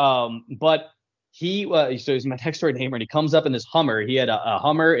 but so he's my next door neighbor, and he comes up in this Hummer. He had a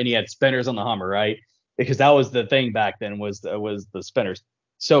Hummer, and he had spinners on the Hummer, right? Because that was the thing back then, was the spinners.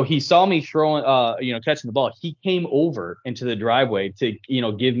 So he saw me throwing, catching the ball. He came over into the driveway to,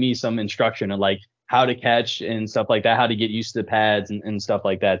 give me some instruction on like how to catch and stuff like that, how to get used to the pads and stuff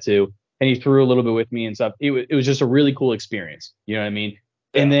like that too. And he threw a little bit with me and stuff. It was just a really cool experience. You know what I mean?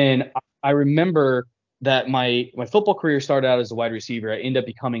 Yeah. And then I remember that my football career started out as a wide receiver. I ended up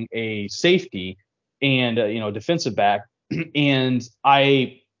becoming a safety and defensive back. And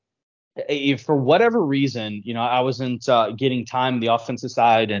for whatever reason, I wasn't getting time on the offensive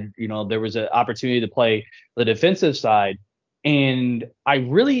side, and there was an opportunity to play the defensive side. And I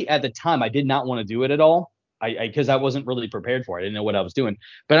really, at the time, I did not want to do it at all, because I wasn't really prepared for it. I didn't know what I was doing.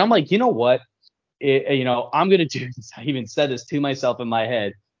 But I'm like, you know what? I'm going to do this. I even said this to myself in my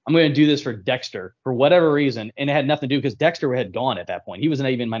head. I'm going to do this for Dexter for whatever reason. And it had nothing to do because Dexter had gone at that point. He wasn't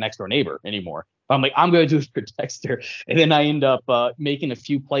even my next door neighbor anymore. But I'm like, I'm going to do it for Dexter. And then I end up making a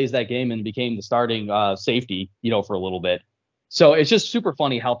few plays that game and became the starting safety, for a little bit. So it's just super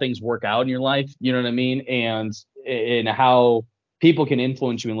funny how things work out in your life. You know what I mean? And how people can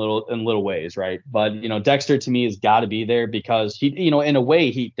influence you in little ways, right? But Dexter to me has got to be there because he, in a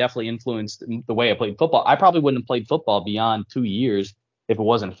way, he definitely influenced the way I played football. I probably wouldn't have played football beyond 2 years if it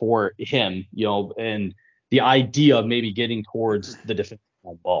wasn't for him, and the idea of maybe getting towards the defensive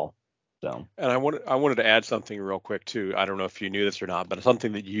ball. So. And I wanted to add something real quick too. I don't know if you knew this or not, but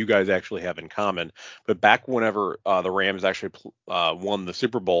something that you guys actually have in common. But back whenever the Rams actually won the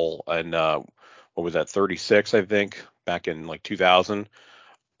Super Bowl, and what was that, 36, I think, back in like 2000.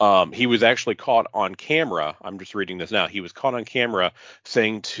 He was actually caught on camera. I'm just reading this now. He was caught on camera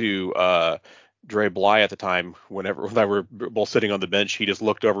saying to Dre Bly at the time, whenever they were both sitting on the bench, he just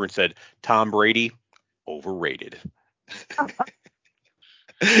looked over and said, "Tom Brady, overrated."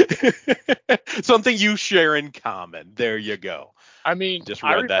 Something you share in common. There you go. I mean, just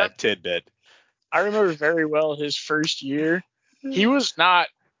read that tidbit. I remember very well his first year. He was not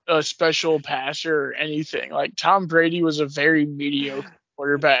a special passer or anything. Like, Tom Brady was a very mediocre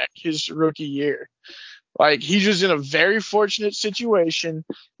quarterback his rookie year. Like, he's just in a very fortunate situation.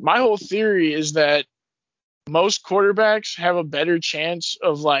 My whole theory is that most quarterbacks have a better chance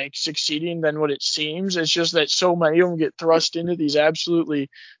of like succeeding than what it seems. It's just that so many of them get thrust into these absolutely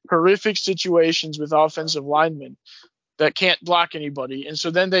horrific situations with offensive linemen that can't block anybody. And so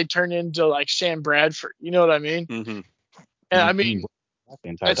then they turn into like Sam Bradford. You know what I mean? Mm-hmm. And I mean,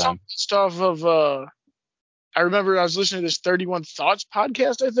 that's all stuff of, I remember I was listening to this 31 Thoughts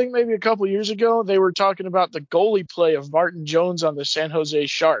podcast, I think maybe a couple years ago. They were talking about the goalie play of Martin Jones on the San Jose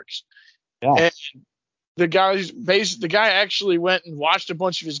Sharks. Yeah. And the guy actually went and watched a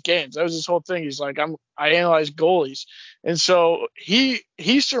bunch of his games. That was his whole thing. He's like, I analyze goalies. And so he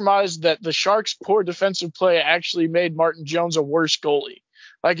surmised that the Sharks' poor defensive play actually made Martin Jones a worse goalie.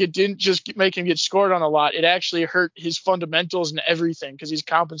 Like, it didn't just make him get scored on a lot. It actually hurt his fundamentals and everything because he's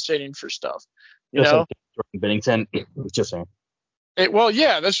compensating for stuff. You know? Like Jordan Bennington, just saying. Well,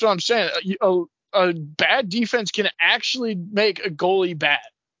 yeah, that's what I'm saying. A bad defense can actually make a goalie bad.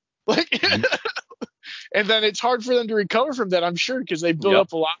 Like, and then it's hard for them to recover from that, I'm sure, because they build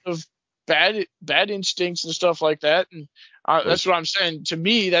up a lot of bad instincts and stuff like that. And that's what I'm saying. To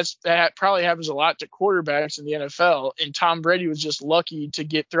me, that probably happens a lot to quarterbacks in the NFL. And Tom Brady was just lucky to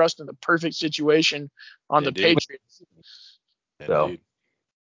get thrust in the perfect situation on the Patriots. So,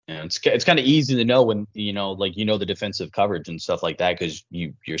 yeah, it's kind of easy to know when the defensive coverage and stuff like that because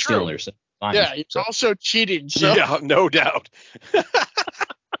you're stealing their signs. Yeah, you're also cheating. So. Yeah, no doubt.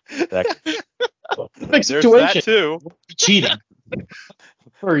 Big situation. There's that too. Cheating.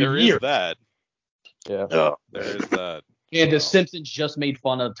 There is that. Yeah. Oh. There is that. And the Simpsons just made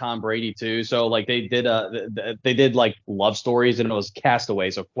fun of Tom Brady too. So like they did like love stories, and it was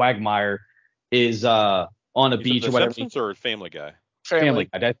Castaway. So Quagmire is on a beach or whatever. Simpsons or Family Guy? Family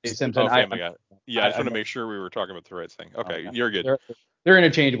Guy. That's Simpson. Oh, Family Guy. Yeah, I just want to make sure we were talking about the right thing. Okay, you're good. They're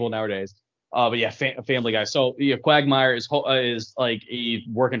interchangeable nowadays. But yeah, Family Guy. So Quagmire is like he's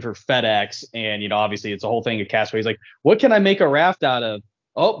working for FedEx, and obviously it's a whole thing of Castaway. He's like, what can I make a raft out of?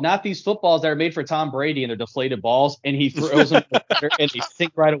 Oh, not these footballs that are made for Tom Brady, and they're deflated balls. And he throws them and they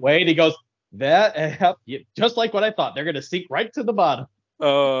sink right away. And he goes, that just like what I thought. They're gonna sink right to the bottom.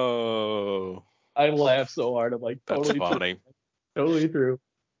 Oh, I laugh so hard. I'm like, totally that's funny. Totally true.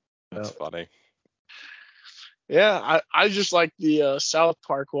 That's funny. Yeah, I just like the South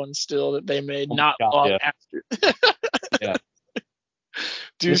Park one still that they made long after. Yeah.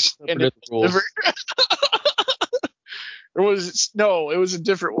 Do stand and deliver. Or was it? No, it was a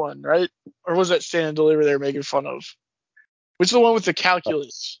different one, right? Or was that Stand and Deliver they were making fun of? Which is the one with the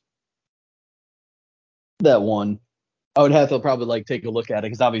calculus? That one. I would have to probably take a look at it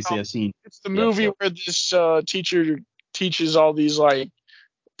because obviously I've seen. It's the movie where this teacher teaches all these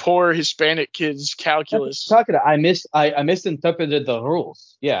poor Hispanic kids calculus. I misinterpreted the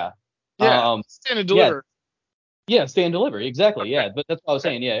rules. Yeah. Yeah. Stand and Deliver. Yeah, Stand and Deliver. Exactly. Okay. Yeah, but that's what I was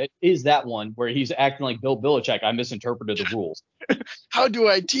saying. Yeah, it is that one where he's acting like Bill Belichick. I misinterpreted the rules. How do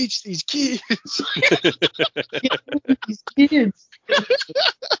I teach these kids? These kids.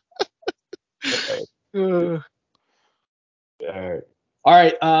 All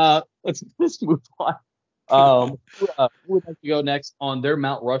right. Let's move on. Who would like to go next on their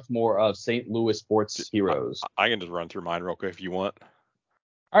Mount Rushmore of St. Louis sports heroes? I can just run through mine real quick if you want.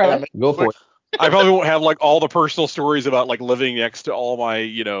 All right, go for it. I probably won't have all the personal stories about living next to all my,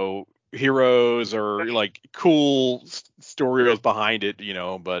 heroes or like cool stories behind it,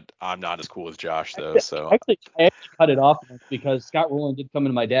 but I'm not as cool as Josh though. So I actually cut it off because Scott Rowland did come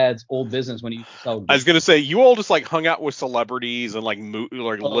into my dad's old business when he used to sell games. I was gonna say you all just like hung out with celebrities and like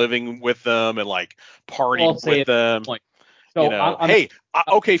living with them and like partying with them. So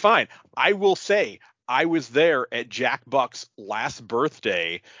okay, fine. I will say I was there at Jack Buck's last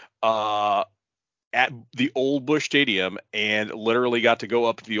birthday at the old Busch Stadium and literally got to go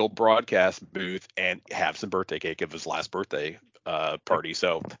up to the old broadcast booth and have some birthday cake of his last birthday party.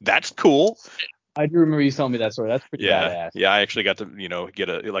 So that's cool. I do remember you telling me that story. That's pretty badass. Yeah, I actually got to,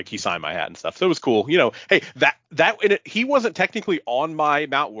 get he signed my hat and stuff. So it was cool. Hey, he wasn't technically on my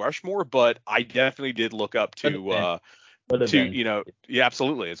Mount Rushmore, but I definitely did look up to yeah,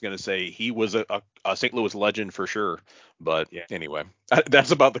 absolutely. I was going to say he was a St. Louis legend for sure. But anyway,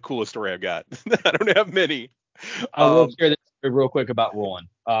 that's about the coolest story I've got. I don't have many. I will share this real quick about Roland.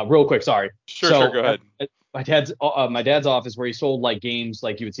 Real quick, sorry. Sure, go ahead. My dad's office where he sold like games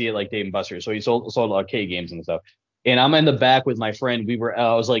like you would see at like Dave & Buster's. So he sold arcade games and stuff. And I'm in the back with my friend. We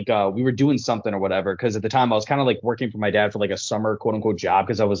were doing something or whatever because at the time I was kind of like working for my dad for like a summer quote unquote job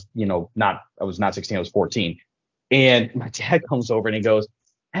because I was not 16, I was 14. And my dad comes over and he goes,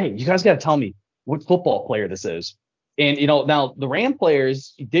 "Hey, you guys got to tell me what football player this is." And, now the Ram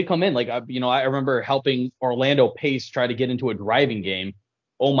players did come in. Like, I remember helping Orlando Pace try to get into a driving game.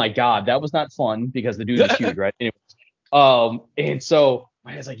 Oh, my God. That was not fun because the dude is huge, right? Anyways, and so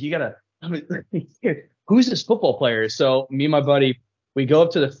my dad's like, who's this football player? So me and my buddy, we go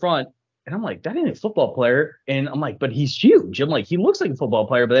up to the front. And I'm like, that ain't a football player. And I'm like, but he's huge. I'm like, he looks like a football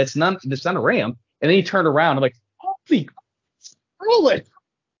player, but that's not a Ram. And then he turned around. I'm like, holy Roland.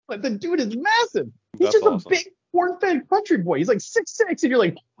 Like, the dude is massive. He's just awesome. A big corn-fed country boy. He's like 6'6", and you're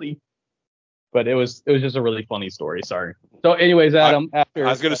like, holy. But it was just a really funny story. Sorry. So, anyways, Adam. I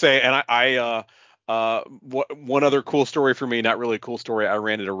was gonna say, and one other cool story for me, not really a cool story. I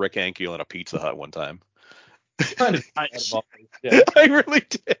ran into Rick Ankiel in a Pizza Hut one time. Yeah. I really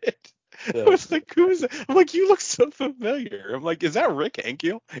did. I was like, who is that? I'm like, you look so familiar. I'm like, is that Rick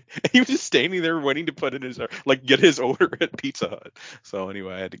Ankiel? And he was just standing there waiting to put in his get his order at Pizza Hut. So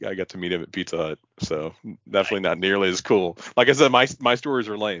anyway, I got to meet him at Pizza Hut. So definitely not nearly as cool. Like I said, my stories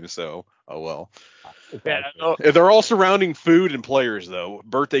are lame. So oh well. Yeah, they're all surrounding food and players though.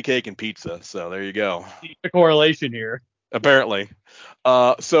 Birthday cake and pizza. So there you go. The correlation here. Apparently.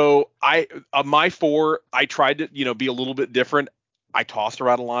 So my 4, I tried to be a little bit different. I tossed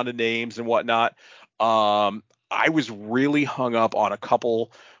around a lot of names and whatnot. I was really hung up on a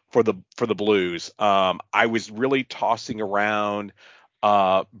couple for the Blues. I was really tossing around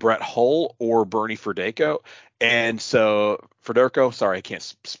Brett Hull or Bernie Federko. And so Federko, sorry, I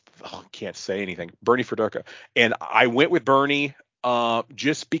can't say anything. Bernie Federko. And I went with Bernie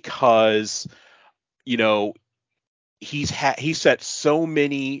just because he set so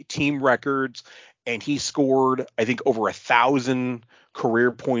many team records. And he scored, I think, over 1,000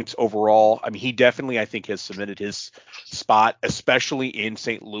 career points overall. I mean, he definitely, I think, has cemented his spot, especially in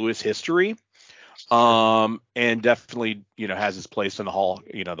St. Louis history. And definitely, has his place in the Hall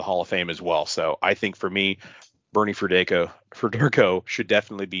of Fame as well. So I think for me, Bernie Federko should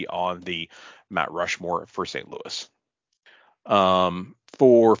definitely be on the Mount Rushmore for St. Louis.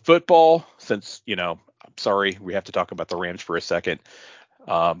 For football, since, I'm sorry, we have to talk about the Rams for a second.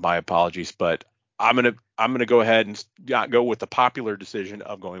 My apologies, but I'm gonna go ahead and not go with the popular decision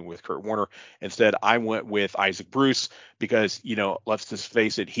of going with Kurt Warner. Instead, I went with Isaac Bruce because let's just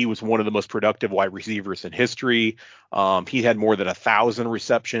face it, he was one of the most productive wide receivers in history. He had more than 1,000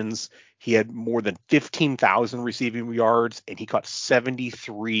 receptions. He had more than 15,000 receiving yards, and he caught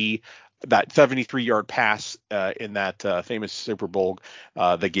 73-yard pass in that famous Super Bowl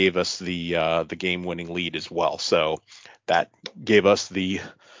that gave us the game-winning lead as well. So that gave us the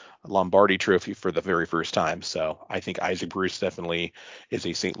Lombardi Trophy for the very first time. So I think Isaac Bruce definitely is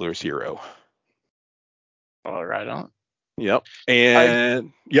a St. Louis hero. All right on. Yep.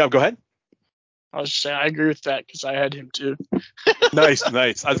 And go ahead. I was just saying I agree with that because I had him too. Nice.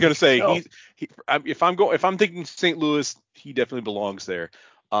 I was gonna say if I'm thinking St. Louis, he definitely belongs there.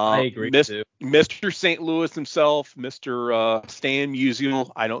 I agree too. Mr. St. Louis himself, Mr. Stan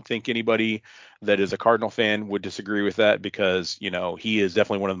Musial. I don't think anybody that is a Cardinal fan would disagree with that because, he is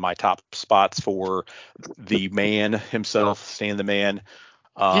definitely one of my top spots for the man himself, Stan the Man.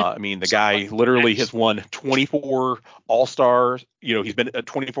 I mean, the guy literally has won 24 All-Stars. He's been a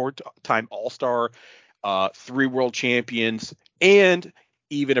 24-time All-Star, 3 world champions, and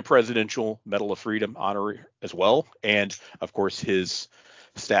even a Presidential Medal of Freedom honor as well. And, of course, his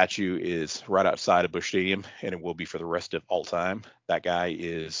statue is right outside of Busch Stadium, and it will be for the rest of all time. That guy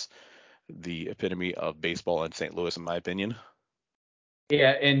is the epitome of baseball in St. Louis, in my opinion.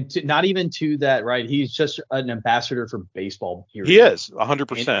 Yeah, and not even to that, right? He's just an ambassador for baseball. Period. He is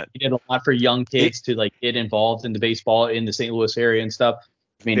 100%. He did a lot for young kids to like get involved in the baseball in the St. Louis area and stuff.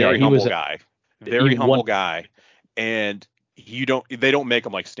 I mean, very he humble was guy, very humble guy, and they don't make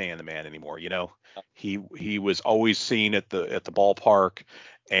him like Stan the Man anymore. He was always seen at the ballpark,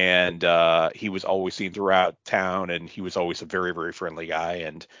 and he was always seen throughout town, and he was always a very, very friendly guy,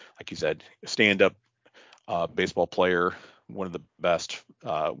 and like you said, stand up baseball player, one of the best.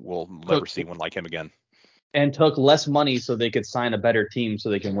 We'll never see one like him again. And took less money so they could sign a better team so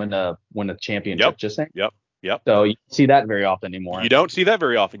they can win a championship. Yep. Just saying. Yep. So you see that very often anymore. You don't see that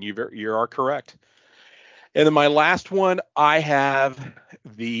very often. You are correct. And then my last one, I have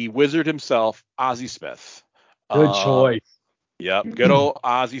the wizard himself, Ozzie Smith. Good choice. Yep, good old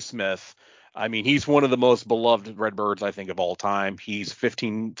Ozzie Smith. I mean, he's one of the most beloved Redbirds, I think, of all time. He's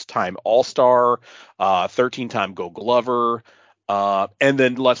 15-time All-Star, 13-time Gold Glover, and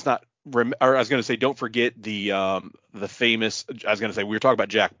then let's not. Or I was going to say, don't forget the famous. I was going to say we were talking about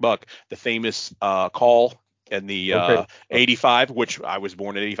Jack Buck, the famous call in the 85, which I was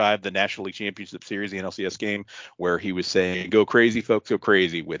born in 85, the National League Championship Series, the NLCS game, where he was saying, "Go crazy, folks, go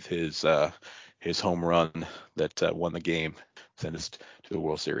crazy," with his home run that won the game, sent us to the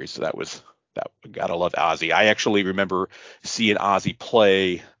World Series. So that gotta love Ozzie. I actually remember seeing Ozzie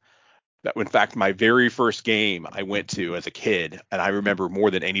play. That, in fact, my very first game I went to as a kid, and I remember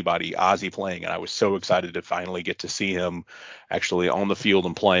more than anybody Ozzie playing, and I was so excited to finally get to see him actually on the field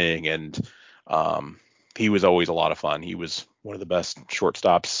and playing. And he was always a lot of fun. He was one of the best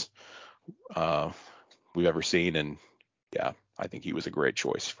shortstops we've ever seen, and yeah, I think he was a great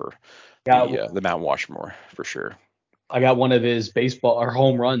choice for the Mount Rushmore for sure. I got one of his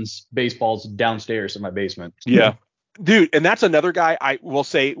home runs baseballs downstairs in my basement. Yeah. Dude, and that's another guy I will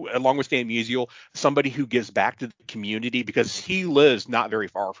say, along with Stan Musial, somebody who gives back to the community, because he lives not very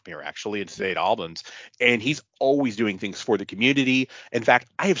far from here, actually, in St. Albans, and he's always doing things for the community. In fact,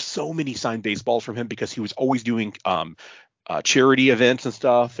 I have so many signed baseballs from him because he was always doing charity events and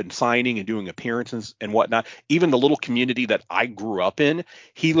stuff, and signing and doing appearances and whatnot. Even the little community that I grew up in,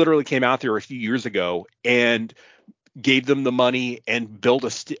 he literally came out there a few years ago and gave them the money and built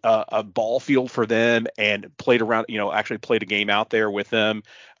a ball field for them and played around, actually played a game out there with them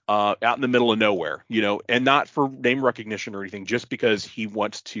out in the middle of nowhere, and not for name recognition or anything, just because he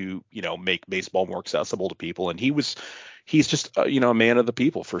wants to, make baseball more accessible to people. And he's just, a man of the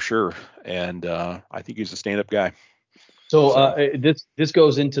people for sure. And I think he's a stand-up guy. So this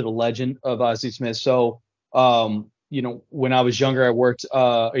goes into the legend of Ozzie Smith. So, when I was younger, I worked, when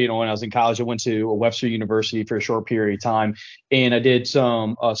I was in college, I went to Webster University for a short period of time, and I did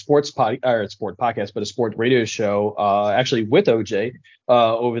some sport podcast, but a sport radio show, actually with OJ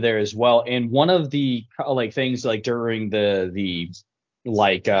over there as well. And one of the things during the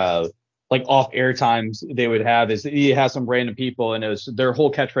off air times they would have is he has some random people, and it was their whole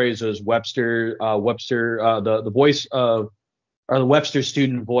catchphrase was Webster, the voice of, or the Webster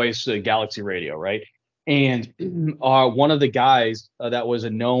student voice, Galaxy Radio, right? And one of the guys that was a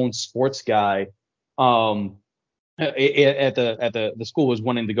known sports guy at the school was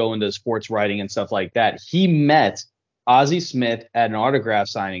wanting to go into sports writing and stuff like that. He met Ozzie Smith at an autograph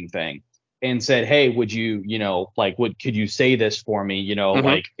signing thing and said, "Hey, would you, could you say this for me?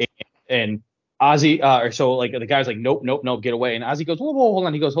 And Ozzie, the guy's like, nope, get away. And Ozzie goes, whoa, hold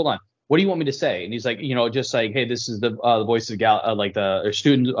on. He goes, hold on. What do you want me to say? And he's like, just like, hey, this is the voice of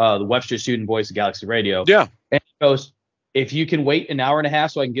the Webster student voice of Galaxy Radio. Yeah. And he goes, if you can wait an hour and a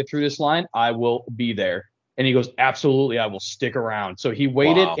half so I can get through this line, I will be there. And he goes, absolutely, I will stick around. So he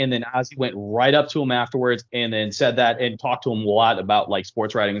waited, and then Ozzie went right up to him afterwards and then said that and talked to him a lot about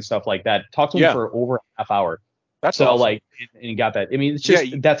sports writing and stuff like that. Talked to him for over a half hour. That's so awesome. And he got that. I mean, it's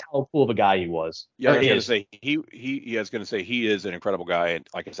just that's how cool of a guy he was. Yeah, I was gonna say he is an incredible guy, and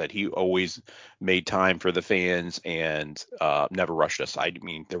like I said, he always made time for the fans and never rushed us. I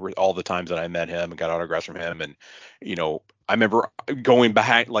mean, there were all the times that I met him and got autographs from him, and I remember going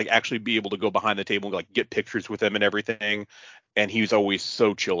behind, actually be able to go behind the table and get pictures with him and everything, and he was always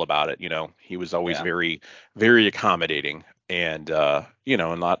so chill about it. He was always very, very accommodating, and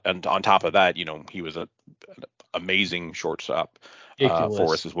and on top of that, he was an amazing shortstop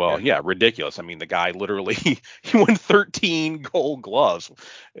for us as well. Yeah, ridiculous. I mean, the guy literally he won 13 Gold Gloves,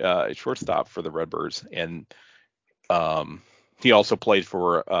 shortstop for the Redbirds, and he also played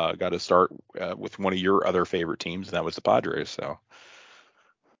for got to start with one of your other favorite teams, and that was the Padres. So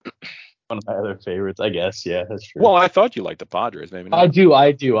One of my other favorites, I guess. Yeah, that's true. Well, I thought you liked the Padres, maybe not. I do.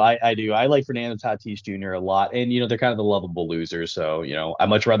 I do. I like Fernando Tatis Jr. a lot, and they're kind of the lovable losers. So I'd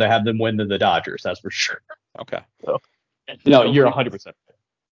much rather have them win than the Dodgers. That's for sure. Okay. So, you're 100%.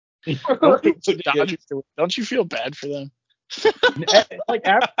 Don't you feel bad for them? Like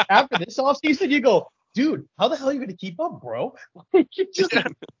after this offseason, you go, dude, how the hell are you going to keep up, bro?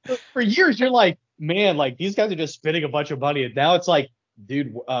 For years, you're like, man, like these guys are just spending a bunch of money, and now it's like,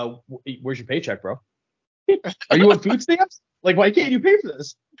 dude, where's your paycheck, bro? Are you on food stamps? Like, why can't you pay for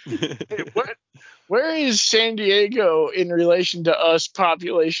this? Where is San Diego in relation to us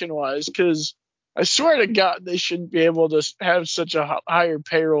population-wise? Because I swear to God, they shouldn't be able to have such a higher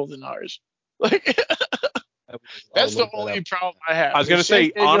payroll than ours. Like, that's the only problem I have. I was going to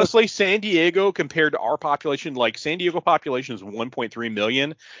say, honestly, San Diego compared to our population, like San Diego population is 1.3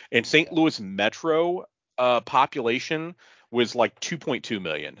 million, and St. Louis metro population was like 2.2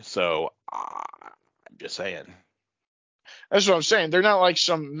 million. So I'm just saying. That's what I'm saying. They're not like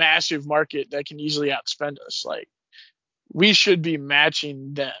some massive market that can easily outspend us. Like, we should be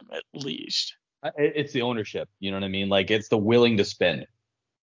matching them at least. It's the ownership. You know what I mean? Like, it's the willing to spend.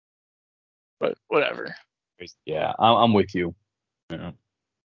 But whatever. Yeah, I'm with you. Yeah.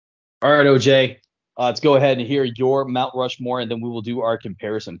 All right, OJ. Let's go ahead and hear your Mount Rushmore, and then we will do our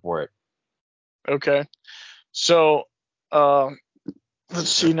comparison for it. Okay. So, let's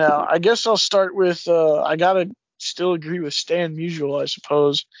see now. I guess I'll start with, I got to still agree with Stan Musial, I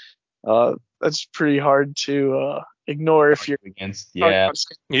suppose. That's pretty hard to ignore if you're against. Yeah,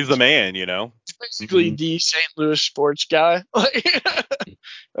 he's the man, He's basically the St. Louis sports guy.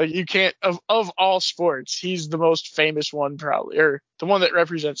 Like you can't of all sports, he's the most famous one probably, or the one that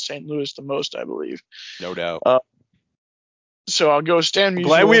represents St. Louis the most, I believe. No doubt. So I'll go Stan Musial.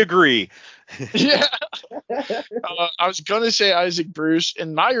 Glad we agree. Yeah. I was gonna say Isaac Bruce,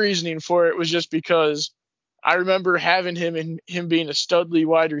 and my reasoning for it was just because I remember having him and him being a studly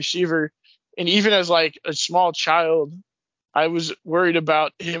wide receiver, and even as like a small child, I was worried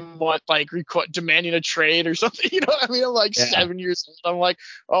about him demanding a trade or something. You know what I mean? I'm like 7 years old. I'm like,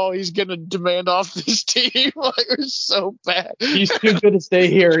 oh, he's gonna demand off this team. Like, it was so bad. He's too good to stay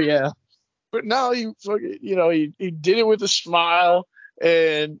here. Yeah. But now he did it with a smile,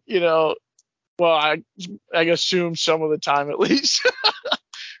 and well, I assume some of the time at least.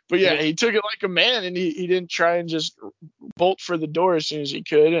 But yeah, he took it like a man, and he didn't try and just bolt for the door as soon as he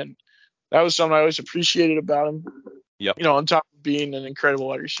could, and that was something I always appreciated about him. Yep. On top of being an incredible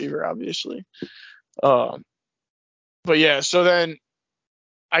wide receiver, obviously. But yeah, so then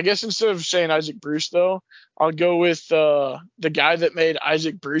I guess instead of saying Isaac Bruce, though, I'll go with the guy that made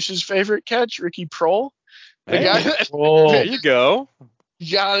Isaac Bruce's favorite catch, Ricky Proehl. There you go.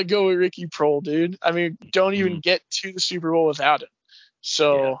 You gotta go with Ricky Proehl, dude. I mean, don't even get to the Super Bowl without him.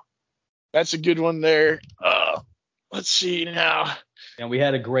 So that's a good one there. Let's see now. And we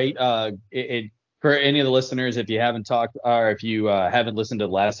had a great for any of the listeners, if you haven't talked or if you haven't listened to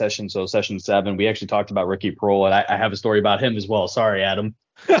the last session, so session 7, we actually talked about Ricky Proehl, and I have a story about him as well. Sorry, Adam.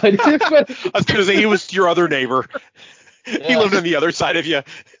 I was going to say he was your other neighbor. Yeah. He lived on the other side of you.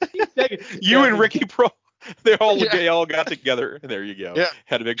 You and Ricky Proehl, they all got together. There you go. Yeah.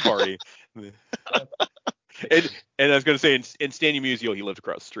 Had a big party. And I was going to say, in Stanley Musial, he lived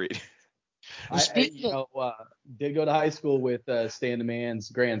across the street. Did go to high school with Stan the Man's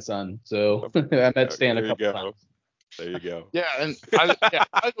grandson, so I met Stan a couple times. There you go. Yeah, and by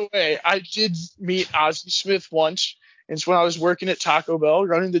the way, I did meet Ozzie Smith once. It's when I was working at Taco Bell,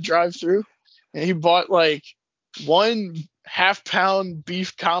 running the drive-thru, and he bought like 1 half-pound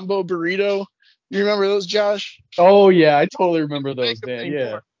beef combo burrito. You remember those, Josh? Oh yeah, I totally remember those, man.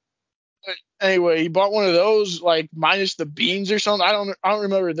 Yeah. But anyway, he bought one of those, like minus the beans or something. I don't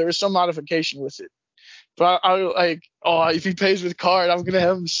remember. There was some modification with it. But I was like, if he pays with card, I'm gonna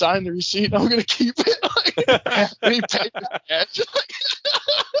have him sign the receipt. I'm gonna keep it. And he paid with cash.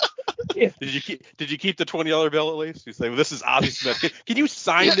 Did you keep the $20 bill at least? You say, well, this is Ozzie Smith. Can you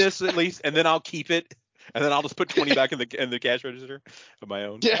sign this at least, and then I'll keep it, and then I'll just put 20 back in the cash register of my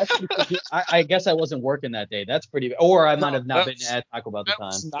own. Yeah. I guess I wasn't working that day. That's pretty. Or I might have not been at Taco Bell at the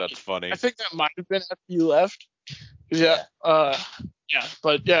time. That's funny. I think that might have been after you left. Yeah.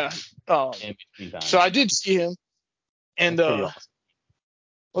 But yeah. So I did see him, and awesome.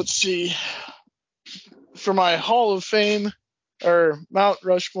 Let's see. For my Hall of Fame or Mount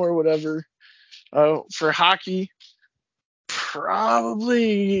Rushmore, whatever, for hockey,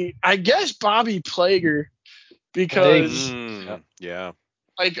 probably I guess Bobby Plager, because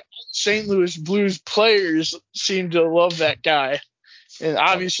like St. Louis Blues players seem to love that guy, and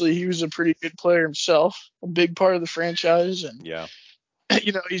obviously he was a pretty good player himself, a big part of the franchise, and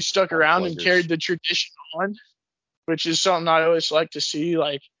he stuck around and carried the tradition on, which is something I always like to see,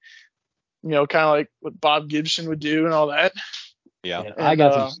 like, kind of like what Bob Gibson would do and all that. Yeah. And I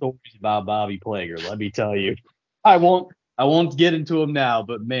got some stories about Bobby Plager, let me tell you. I won't get into them now,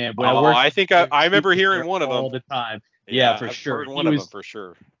 but man, when I remember hearing one of them all the time. Yeah, for I've sure. Heard one of them for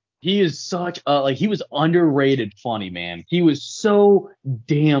sure. He is such he was underrated funny, man. He was so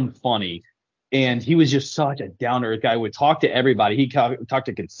damn funny. And he was just such a down-to-earth guy. Would talk to everybody. He talked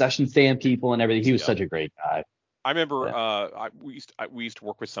to concession stand people and everything. He was such a great guy. I remember we used to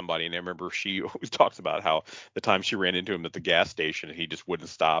work with somebody, and I remember she always talks about how the time she ran into him at the gas station, and he just wouldn't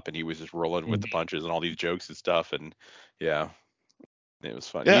stop, and he was just rolling with the punches and all these jokes and stuff. And yeah, it was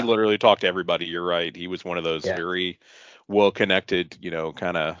fun. Yeah. He literally talked to everybody. You're right. He was one of those very well-connected,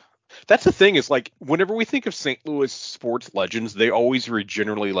 kind of. That's the thing is, like, whenever we think of St. Louis sports legends, they always are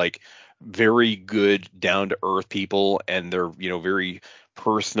generally like very good, down-to-earth people, and they're very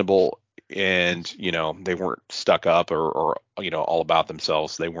personable, and they weren't stuck up or all about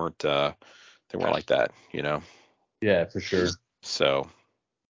themselves. They weren't like that. Yeah, for sure. So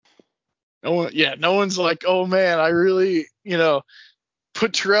no one's like, oh man, I really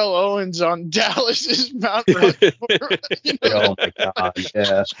put Terrell Owens on Dallas's Mount Rushmore. Oh my God,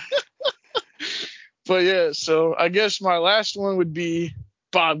 yeah. But yeah, so I guess my last one would be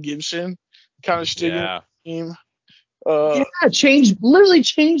Bob Gibson, kind of sticking with the team. Literally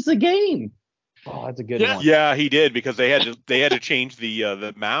changed the game. Oh, that's a good one. Yeah, he did, because they had to change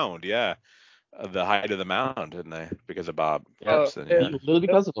the mound. Yeah, the height of the mound, didn't they? Because of Bob Gibson. Literally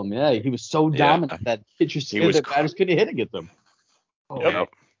because of him. Yeah, he was so dominant that pitchers that batters couldn't hit against him. Oh, yep.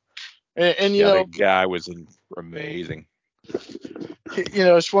 And the guy was amazing.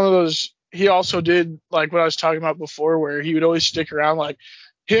 It's one of those. He also did, like what I was talking about before, where he would always stick around. Like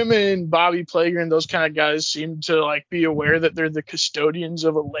him and Bobby Plager and those kind of guys seem to like be aware that they're the custodians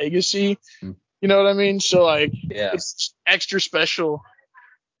of a legacy. You know what I mean? So like, it's extra special.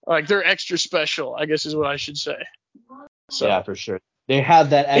 Like they're extra special, I guess is what I should say. So yeah, for sure. They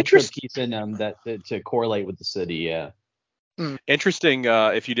have that extra piece in them that to correlate with the city. Yeah. Interesting.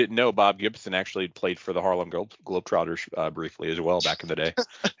 If you didn't know, Bob Gibson actually played for the Harlem Globetrotters briefly as well back in the day.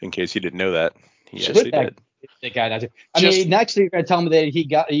 In case you didn't know that, he actually did. That guy, next you're gonna tell me that he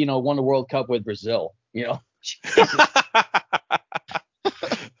got won the World Cup with Brazil.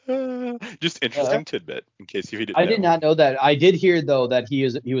 Just interesting tidbit in case you didn't know. I did not know that. I did hear though that he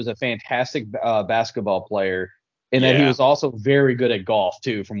was a fantastic basketball player, and that he was also very good at golf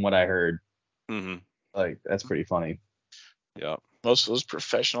too, from what I heard. Mm-hmm. Like that's pretty funny. Yeah, most of those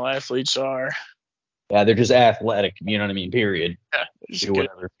professional athletes are. Yeah, they're just athletic. You know what I mean? Period. Yeah, it's a good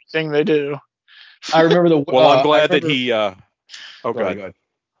thing they do. I remember the. Well, I'm glad that he. Go ahead.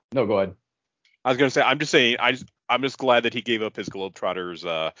 No, go ahead. I was gonna say, I'm just saying, I'm just glad that he gave up his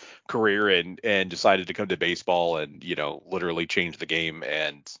Globetrotters career and decided to come to baseball and literally change the game,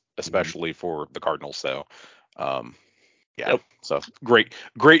 and especially for the Cardinals. So, So great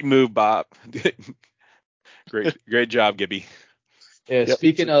move, Bob. Great job, Gibby. Yeah,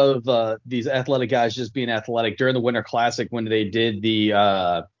 speaking of these athletic guys just being athletic, during the Winter Classic when they did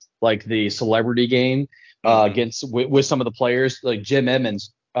the the celebrity game against with some of the players, like Jim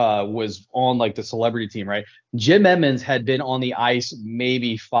Emmons was on like the celebrity team, right? Jim Emmons had been on the ice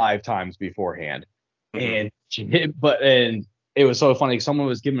maybe 5 times beforehand, and it was so funny. Someone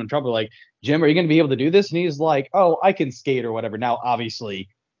was giving him trouble, like, Jim, are you going to be able to do this? And he's like, oh, I can skate or whatever. Now, obviously,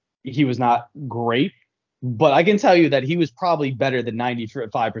 he was not great. But I can tell you that he was probably better than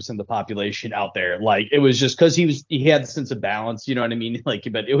 95% of the population out there. Like, it was just because he had a sense of balance, you know what I mean? Like,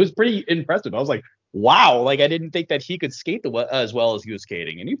 but it was pretty impressive. I was like, wow, like I didn't think that he could skate as well as he was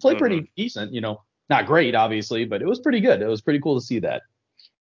skating, and he played pretty decent. Not great, obviously, but it was pretty good. It was pretty cool to see that.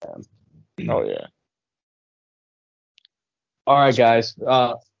 Oh yeah. All right, guys.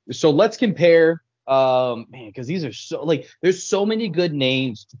 So let's compare. Because these are so there's so many good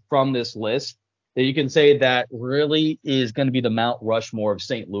names from this list that you can say that really is going to be the Mount Rushmore of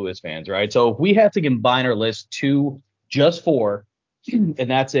St. Louis fans, right? So if we have to combine our list to just 4, and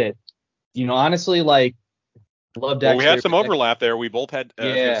that's it, honestly, like, love Dexter. Well, we had some overlap there. We both had, I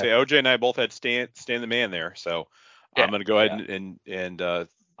was going to say, OJ and I both had Stan the Man there. So I'm going to go ahead and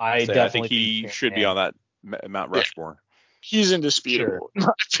I think he should be on that Mount Rushmore. He's indisputable, in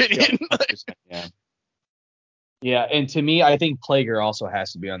my opinion. Yeah, and to me, I think Plager also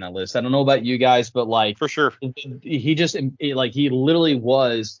has to be on that list. I don't know about you guys, but like, for sure, he just he literally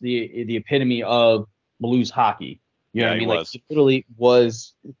was the epitome of blues hockey. You know what I mean? Like, he literally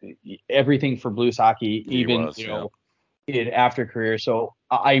was everything for blues hockey, even in after career. So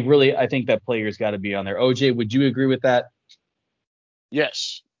I think that Plager's got to be on there. OJ, would you agree with that?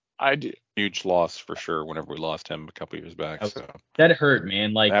 Yes, I do. Huge loss for sure whenever we lost him a couple years back. That hurt,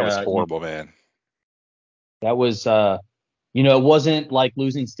 man. Like that was horrible, man. That was it wasn't like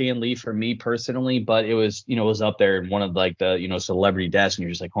losing Stan Lee for me personally, but it was, it was up there in one of like the, celebrity deaths, and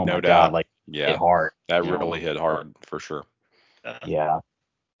you're just like, oh my God, like hit hard. That really hit hard for sure. Yeah.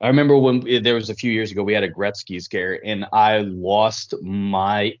 I remember when there was a few years ago, we had a Gretzky scare and I lost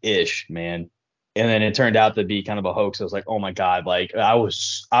my ish, man. And then it turned out to be kind of a hoax. I was like, oh my God, like I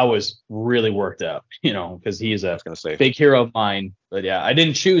was really worked up, because he's a big hero of mine. But yeah, I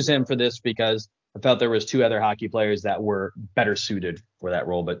didn't choose him for this because I felt there was two other hockey players that were better suited for that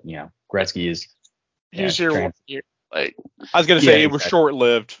role. But Gretzky is. He's here 1 year. Like I was gonna say, it was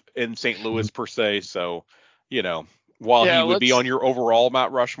short-lived in St. Louis per se. So, while he would be on your overall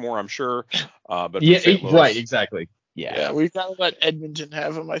Mount Rushmore, I'm sure. But St. Louis, right, exactly. Yeah, we've got to let Edmonton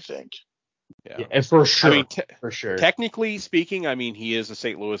have him, I think. Yeah, for sure. I mean, for sure. Technically speaking, I mean, he is a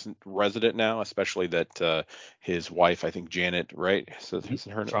St. Louis resident now, especially that his wife, I think Janet, right? So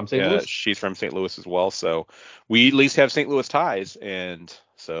isn't her from St. Louis? She's from St. Louis as well. So we at least have St. Louis ties, and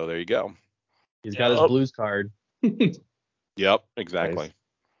so there you go. He's got his Blues card. Yep, exactly. Nice.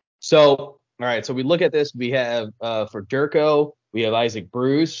 So, all right. So we look at this. We have for Durko, we have Isaac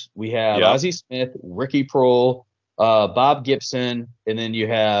Bruce, we have Ozzie Smith, Ricky Prohl, Bob Gibson, and then you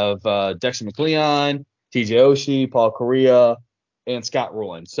have Dexter McLeon, TJ Oshie, Paul Correa, and Scott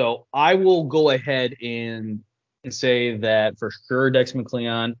Rowland. So I will go ahead and say that for sure Dexter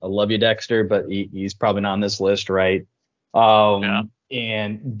McLeon. I love you, Dexter, but he's probably not on this list, right?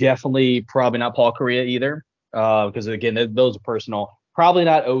 And definitely probably not Paul Correa either, because again, those are personal. Probably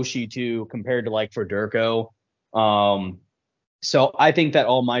not Oshie too, compared to like for Durko. So I think that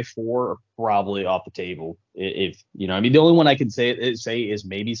all my four are probably off the table. If the only one I can say is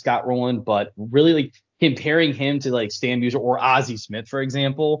maybe Scott Rowland, but really like comparing him to like Stan Musial or Ozzie Smith, for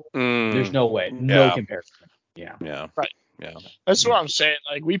example, there's no way, no comparison. Yeah. Right. Yeah. That's what I'm saying.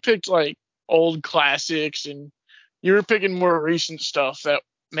 Like we picked like old classics, and you were picking more recent stuff that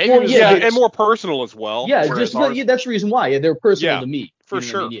maybe was and more personal as well. Yeah, that's the reason why. Yeah, they're personal to me. For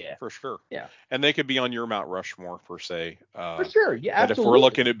sure. For sure. And they could be on your Mount Rushmore per se. For sure. Yeah, absolutely. And if we're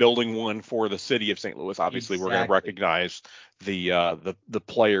looking at building one for the city of St. Louis, obviously we're going to recognize the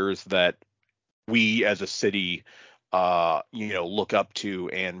players that we as a city look up to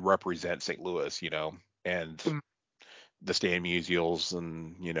and represent St. Louis, and the Stan Musials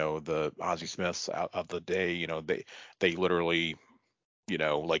and the Ozzie Smiths out of the day, they literally,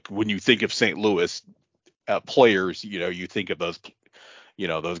 like when you think of St. Louis players, you think of those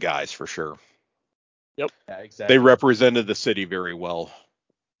those guys for sure. Yep. Yeah, exactly. They represented the city very well.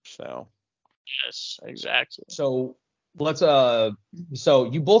 So. Yes, exactly. So let's so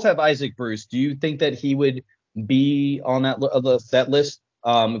you both have Isaac Bruce. Do you think that he would be on that list?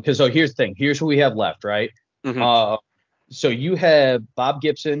 Because here's the thing. Here's who we have left, right? Mm-hmm. So you have Bob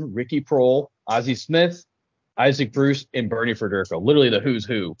Gibson, Ricky Prohl, Ozzie Smith, Isaac Bruce, and Bernie Federko. Literally the who's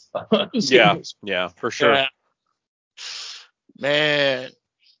who. Yeah, for sure. Yeah. Man,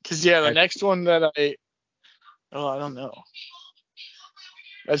 because the next one that I don't know.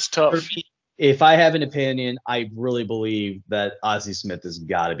 That's tough. If I have an opinion, I really believe that Ozzie Smith has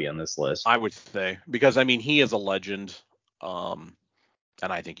got to be on this list. I would say, because I mean he is a legend, and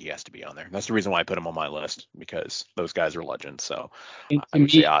I think he has to be on there. That's the reason why I put him on my list, because those guys are legends. So I would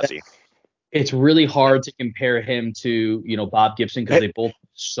say Ozzie. It's really hard to compare him to Bob Gibson because they both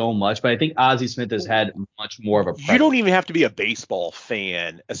so much, but I think Ozzie Smith has had much more of a presence. You don't even have to be a baseball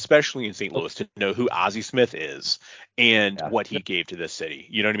fan, especially in St. Louis, to know who Ozzie Smith is and what he gave to this city.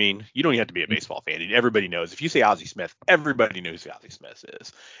 You know what I mean? You don't even have to be a baseball fan. Everybody knows. If you say Ozzie Smith, everybody knows who Ozzie Smith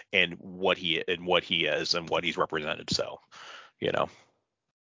is and what he is and what he's represented. So,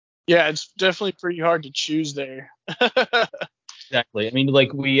 Yeah, it's definitely pretty hard to choose there. Exactly. I mean,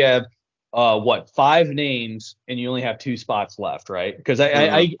 like we have 5 names and you only have 2 spots left, right? Because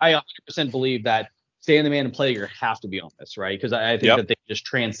I 100% believe that Stan the Man and Player have to be on this, right? Because I think that they just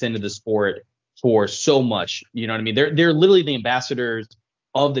transcended the sport for so much. You know what I mean? They're literally the ambassadors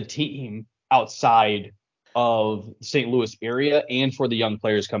of the team outside of St. Louis area and for the young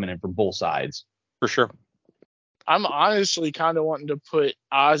players coming in from both sides. For sure. I'm honestly kind of wanting to put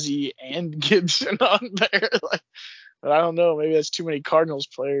Ozzie and Gibson on there. But I don't know. Maybe that's too many Cardinals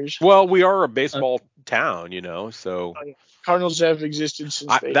players. Well, we are a baseball town, so. Cardinals have existed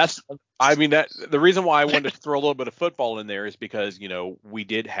since the reason why I wanted to throw a little bit of football in there is because, we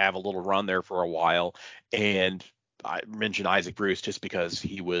did have a little run there for a while. And I mentioned Isaac Bruce just because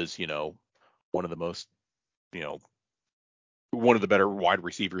he was, one of the most, one of the better wide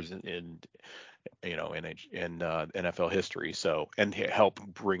receivers in in NFL history. So, and help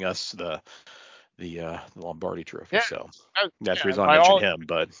bring us the Lombardi Trophy. Yeah, so that's the reason I by mentioned all, him.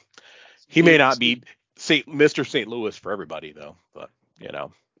 But he may not be Mr. St. Louis for everybody though. But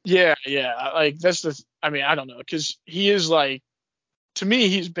Yeah, like I mean, I don't know, because he is like, to me,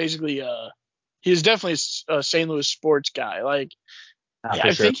 he's basically he's definitely a St. Louis sports guy. Like,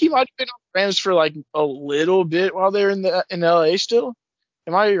 I think he might have been on the Rams for like a little bit while they were in LA still.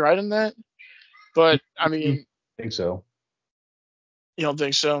 Am I right in that? But I mean, I think so. You don't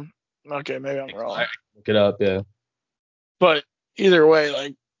think so? Okay, maybe I'm wrong. Look it up, yeah. But either way,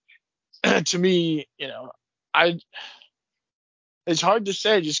 like to me, it's hard to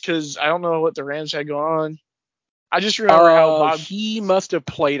say just because I don't know what the Rams had going on. I just remember how Bob. He must have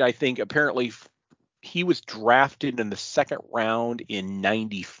played. I think apparently he was drafted in the second round in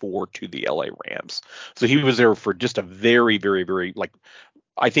 '94 to the LA Rams. So he was there for just a very, very, very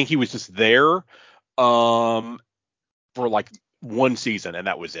I think he was just there for like one season, and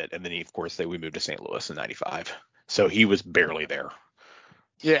that was it. And then of course we moved to St. Louis in '95. So he was barely there.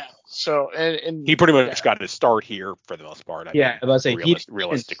 Yeah. So and he pretty much got his start here for the most part. I was about to say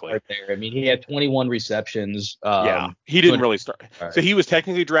realistically, there. I mean, he had 21 receptions. He didn't really start. Right. So he was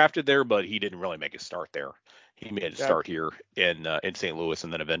technically drafted there, but he didn't really make his start there. He made his start here in St. Louis,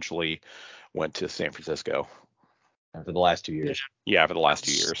 and then eventually went to San Francisco for the last 2 years. Yeah, for the last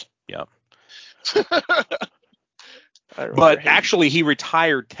 2 years. Yeah. But actually, he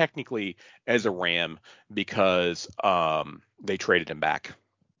retired technically as a Ram because they traded him back.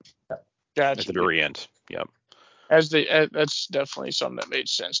 At the very end. Yep. That's definitely something that made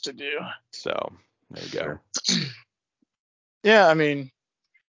sense to do. So there you go. Yeah, I mean,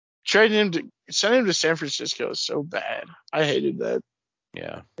 sending him to San Francisco is so bad. I hated that.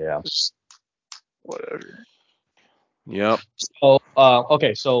 Yeah. Just whatever. Yep. So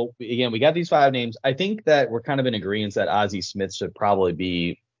okay, so again, we got these 5 names. I think that we're kind of in agreement that Ozzie Smith should probably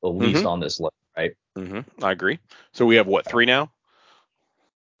be at least on this list, right? Mm-hmm. I agree. So we have 3 now?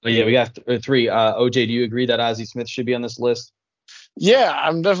 Yeah, we got 3. OJ, do you agree that Ozzie Smith should be on this list? Yeah,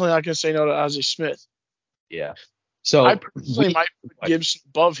 I'm definitely not going to say no to Ozzie Smith. Yeah. So I personally might put Gibson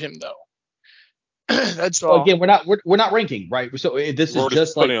above him though. That's all. Well, again, we're not ranking, right? So this is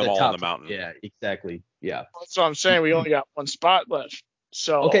just like the top on the mountain. Yeah, exactly. Yeah. That's what I'm saying. We only got 1 spot left.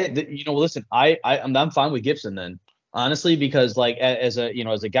 So okay, listen, I'm fine with Gibson then. Honestly, because like as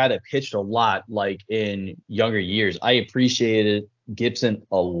a guy that pitched a lot like in younger years, I appreciated Gibson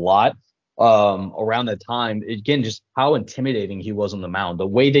a lot around that time. Again, just how intimidating he was on the mound, the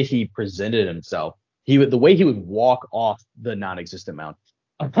way that he presented himself, the way he would walk off the non-existent mound.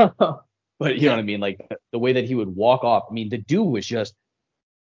 But you know what I mean? Like the way that he would walk off. I mean, the dude was just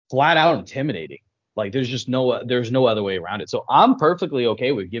flat out intimidating. Like there's no other way around it. So I'm perfectly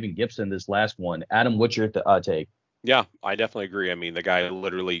okay with giving Gibson this last one. Adam, what's your take? Yeah, I definitely agree. I mean, the guy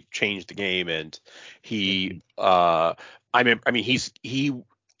literally changed the game, and he, I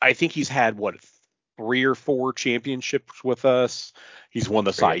think he's had 3 or 4 championships with us. He's won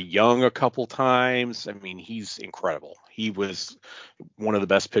the Cy Young a couple times. I mean, he's incredible. He was one of the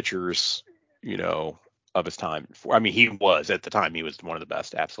best pitchers, of his time. I mean, he was at the time. He was one of the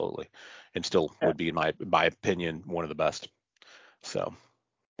best, absolutely, and still would be in my opinion one of the best. So.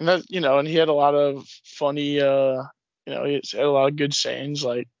 And that, and he had a lot of funny, he had a lot of good sayings.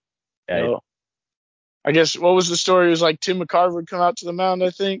 Like, I guess what was the story? It was like Tim McCarver would come out to the mound, I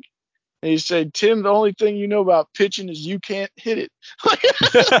think, and he said, "Tim, the only thing you know about pitching is you can't hit it."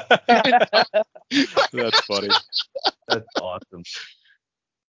 That's funny. That's awesome.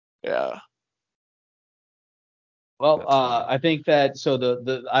 Yeah. Well, I think that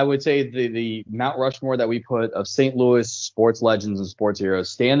I would say the Mount Rushmore that we put of St. Louis sports legends and sports heroes: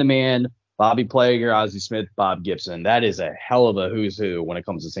 Stan the Man, Bobby Plager, Ozzie Smith, Bob Gibson. That is a hell of a who's who when it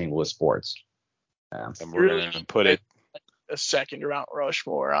comes to St. Louis sports. And we're going to put it a second Mount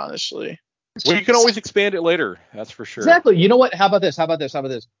Rushmore, honestly. Well, you can always expand it later. That's for sure. Exactly. You know what? How about this? I'm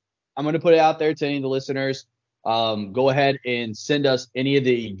going to put it out there to any of the listeners. Go ahead and send us any of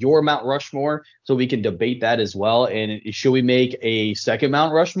your Mount Rushmore so we can debate that as well. And should we make a second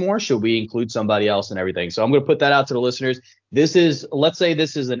Mount Rushmore? Should we include somebody else and everything? So I'm going to put that out to the listeners. Let's say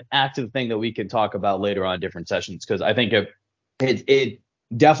this is an active thing that we can talk about later on different sessions, because I think it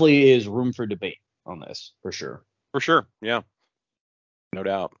definitely is room for debate on this for sure. For sure. Yeah. No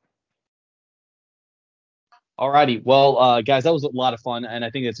doubt. Alrighty, well, guys, that was a lot of fun, and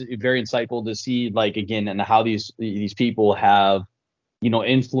I think it's very insightful to see, like, again, and how these people have,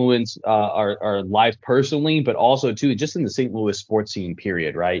 influenced our lives personally, but also too just in the St. Louis sports scene,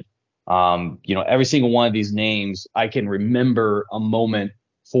 period, right? Every single one of these names, I can remember a moment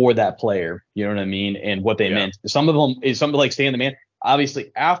for that player. You know what I mean? And what they meant. Some of them is something like Stan the Man,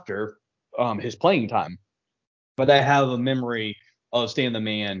 obviously after his playing time. But I have a memory of Stan the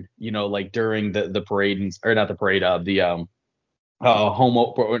Man, like during the parade, or not the parade, the home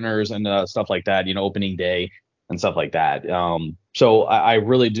openers and stuff like that, opening day and stuff like that. So I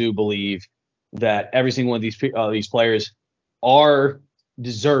really do believe that every single one of these players are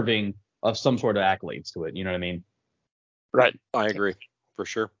deserving of some sort of accolades to it. You know what I mean? Right. I agree for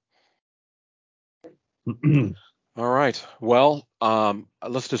sure. All right. Well,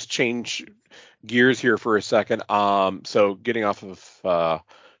 let's just change gears here for a second. So getting off of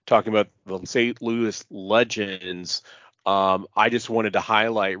talking about the St. Louis Legends, I just wanted to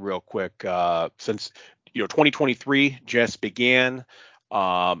highlight real quick, since 2023 just began.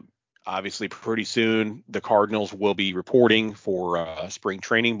 Obviously, pretty soon the Cardinals will be reporting for spring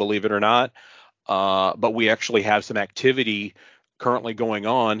training, believe it or not. But we actually have some activity currently going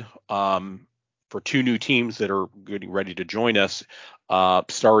on for two new teams that are getting ready to join us,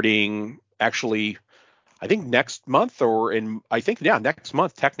 starting actually, I think next month next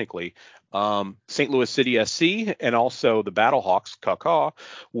month technically. St. Louis City SC and also the Battlehawks Kaka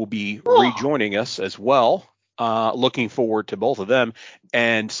will be rejoining us as well. Looking forward to both of them.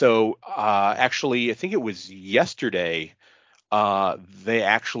 And so actually, I think it was yesterday, they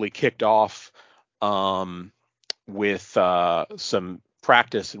actually kicked off with some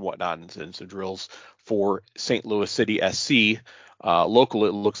practice and whatnot and some drills for St. Louis City SC. Local,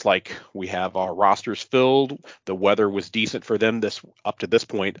 it looks like we have our rosters filled. The weather was decent for them up to this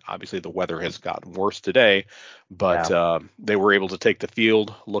point. Obviously, the weather has gotten worse today, but they were able to take the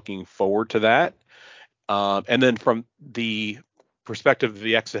field. Looking forward to that. And then from the perspective of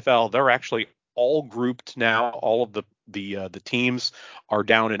the XFL, they're actually all grouped now. All of the teams are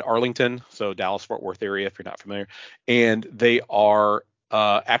down in Arlington, so Dallas Fort Worth area, if you're not familiar, and they are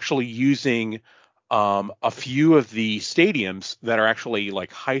actually using a few of the stadiums that are actually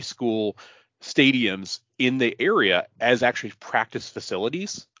like high school stadiums in the area as actually practice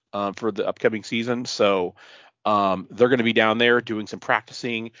facilities for the upcoming season. So they're going to be down there doing some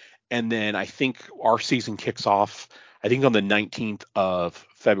practicing, and then I think our season kicks off, I think, on the 19th of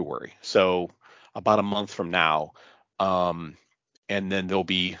February. So about a month from now. And then they'll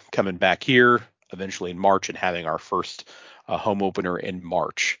be coming back here eventually in March and having our first home opener in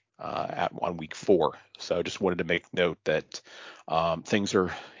March on week 4. So I just wanted to make note that things are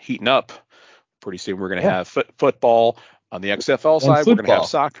heating up. Pretty soon we're going to have football on the XFL side. We're going to have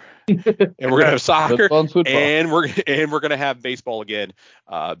soccer. And we're going to have soccer, and we're going to have baseball again,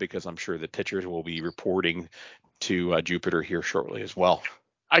 because I'm sure the pitchers will be reporting to Jupiter here shortly as well.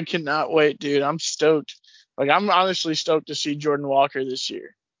 I cannot wait, dude. I'm stoked. Like, I'm honestly stoked to see Jordan Walker this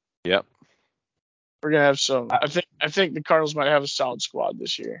year. Yep. We're gonna have some. I think the Cardinals might have a solid squad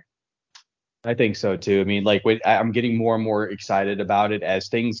this year. I think so too. I mean, like, I'm getting more and more excited about it as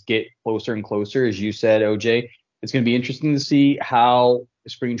things get closer and closer. As you said, OJ, it's going to be interesting to see how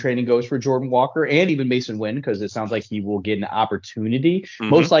spring training goes for Jordan Walker and even Mason Wynn, because it sounds like he will get an opportunity. Mm-hmm.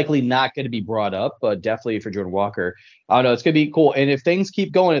 Most likely not going to be brought up, but definitely for Jordan Walker. I don't know. It's going to be cool. And if things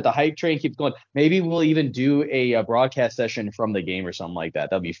keep going, if the hype train keeps going, maybe we'll even do a broadcast session from the game or something like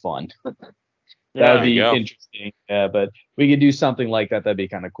that. That'd be fun. That would be interesting. But we could do something like that. That'd be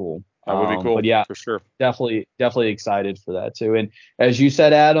kind of cool. That would be cool. But yeah, for sure. Definitely excited for that too. And as you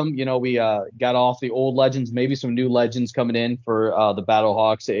said, Adam, we got off the old legends, maybe some new legends coming in for the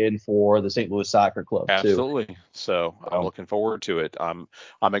Battlehawks and for the St. Louis Soccer Club too. Absolutely. So I'm looking forward to it. I'm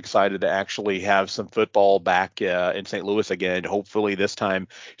excited to actually have some football back in St. Louis again. Hopefully this time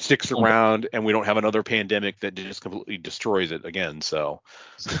sticks around and we don't have another pandemic that just completely destroys it again. So.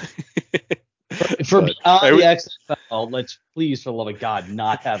 For the XFL, let's please, for the love of God,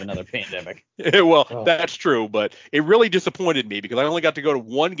 not have another pandemic. Well, that's true, but it really disappointed me because I only got to go to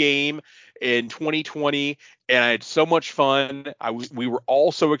one game in 2020, and I had so much fun. We were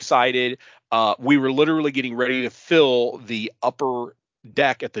all so excited. We were literally getting ready to fill the upper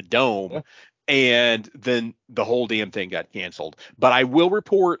deck at the Dome. And then the whole damn thing got canceled. But I will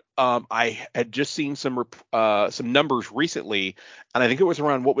report, I had just seen some numbers recently, and I think it was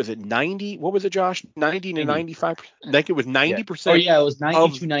around, what was it, 90? What was it, Josh? 90 to 95? I think it was 90%. Oh, yeah, it was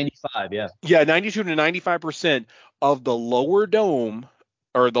 90 to 95, yeah. Yeah, 92 to 95% of the lower dome,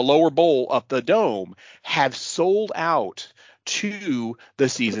 or the lower bowl of the Dome, have sold out to the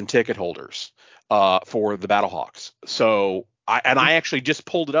season ticket holders for the Battlehawks. So I actually just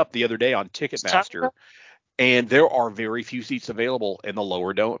pulled it up the other day on Ticketmaster, and there are very few seats available in the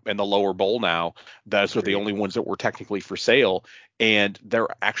lower dome and the lower bowl now. Those are the only ones that were technically for sale, and they're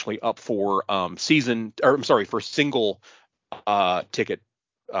actually up for for single ticket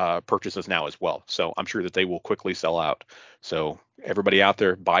purchases now as well. So I'm sure that they will quickly sell out. So everybody out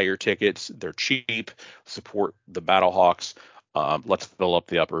there, buy your tickets. They're cheap. Support the Battlehawks. Let's fill up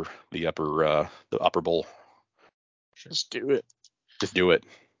the upper bowl. Just do it. Just do it.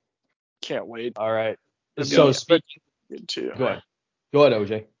 Can't wait. All right. So speaking, too. Go ahead,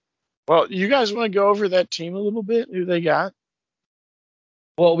 OJ. Well, you guys want to go over that team a little bit? Who they got?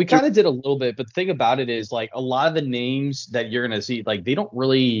 Well, we kind of did a little bit, but the thing about it is, like, a lot of the names that you're gonna see, like, they don't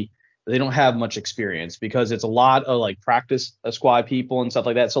have much experience because it's a lot of like practice squad people and stuff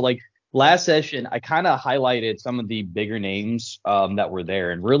like that. So like last session, I kind of highlighted some of the bigger names that were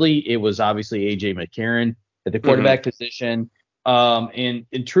there, and really it was obviously AJ McCarron at the quarterback position. And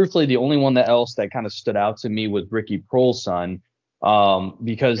truthfully, the only one else that kind of stood out to me was Ricky Prohl's son.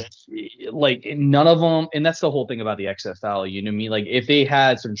 Because like none of them, and that's the whole thing about the XFL, you know what I mean? Like if they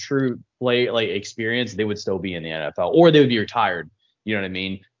had some true play like experience, they would still be in the NFL or they would be retired. You know what I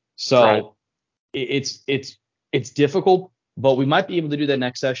mean? So right. It's difficult, but we might be able to do that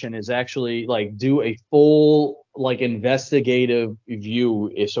next session is actually like do a full like investigative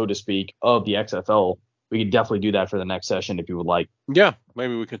view, so to speak, of the XFL. We could definitely do that for the next session if you would like. Yeah,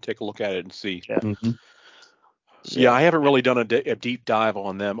 maybe we could take a look at it and see. Yeah. Mm-hmm. Yeah, I haven't really done a deep dive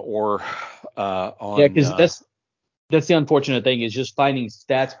on them or on. Yeah, because that's the unfortunate thing is just finding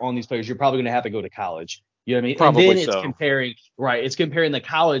stats on these players. You're probably going to have to go to college. You know what I mean? Probably and then it's so. It's comparing the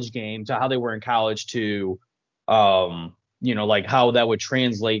college game to how they were in college to, like how that would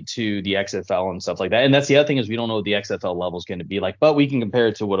translate to the XFL and stuff like that. And that's the other thing is we don't know what the XFL level is going to be like, but we can compare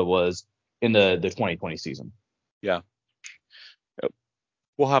it to what it was in the 2020 season. Yeah. Yep.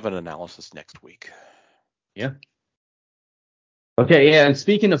 We'll have an analysis next week. Yeah. Okay, yeah, and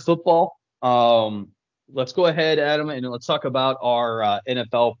speaking of football, let's go ahead, Adam, and let's talk about our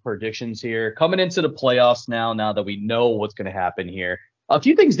NFL predictions here. Coming into the playoffs now that we know what's going to happen here. A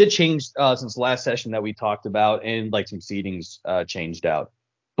few things did change since the last session that we talked about, and like some seedings changed out.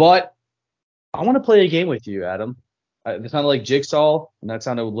 But I want to play a game with you, Adam. It sounded like Jigsaw, and that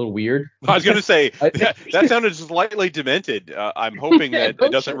sounded a little weird. I was going to say, that sounded slightly demented. I'm hoping that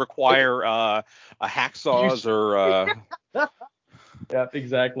it doesn't require a hacksaws or... Yeah,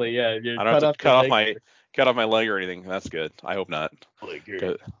 exactly. Yeah, I don't have to cut off my leg or anything. That's good. I hope not.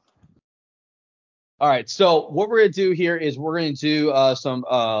 Good. All right. So what we're gonna do here is we're gonna do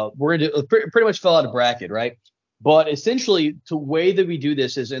we're gonna do pretty much fill out a bracket, right? But essentially, the way that we do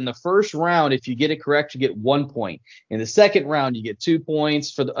this is in the first round, if you get it correct, you get 1 point. In the second round, you get 2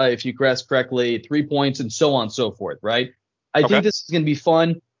 points for if you guess correctly, 3 points, and so on and so forth, right? I think this is gonna be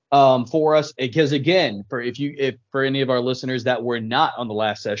fun. For us, because again, for any of our listeners that were not on the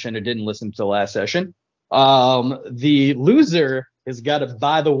last session or didn't listen to the last session, the loser has got to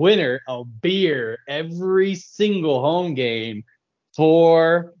buy the winner a beer every single home game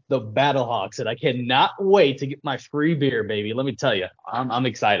for the Battlehawks, and I cannot wait to get my free beer, baby. Let me tell you, I'm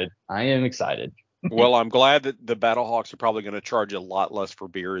excited. I am excited. Well, I'm glad that the Battlehawks are probably going to charge a lot less for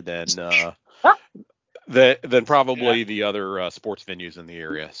beer than probably the other sports venues in the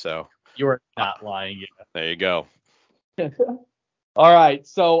area. So you're not lying. Yeah. There you go. All right,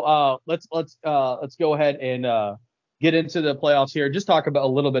 so let's go ahead and get into the playoffs here. Just talk about a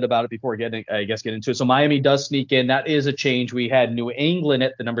little bit about it before get into it. So Miami does sneak in. That is a change. We had New England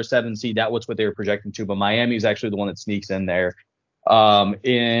at the number 7 seed. That was what they were projecting to, but Miami is actually the one that sneaks in there.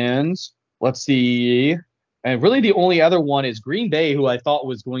 And let's see. And really the only other one is Green Bay, who I thought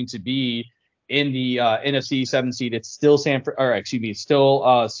was going to be in the NFC 7 seed. It's still Seattle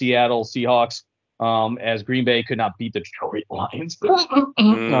Seahawks. As Green Bay could not beat the Detroit Lions.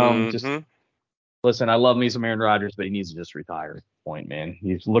 Listen, I love me some Aaron Rodgers, but he needs to just retire at this point, man.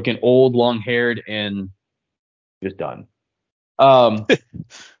 He's looking old, long-haired, and just done. It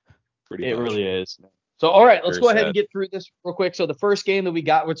really is. So, all right, let's go ahead and get through this real quick. So the first game that we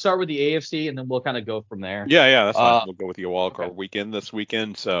got, we'll start with the AFC, and then we'll kind of go from there. Yeah, that's fine. We'll go with the wild card weekend this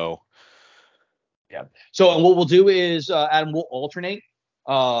weekend. So, yeah. So, and what we'll do is, Adam, we'll alternate.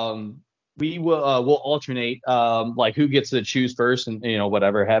 We will we'll alternate like who gets to choose first, and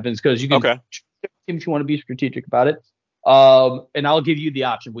whatever happens, because you can if you want to be strategic about it. And I'll give you the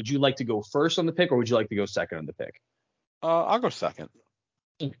option. Would you like to go first on the pick, or would you like to go second on the pick? I'll go second.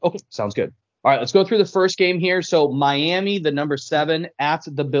 Okay, sounds good. All right, let's go through the first game here. So Miami, the number 7, at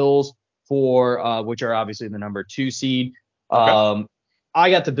the Bills for which are obviously the number 2 seed. I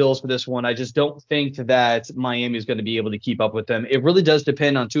got the Bills for this one. I just don't think that Miami is going to be able to keep up with them. It really does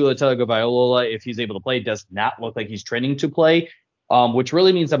depend on Tua Tagovailoa if he's able to play. It does not look like he's training to play, which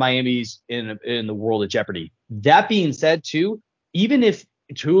really means that Miami's in the world of jeopardy. That being said, too, even if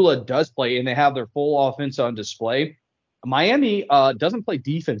Tua does play and they have their full offense on display, Miami doesn't play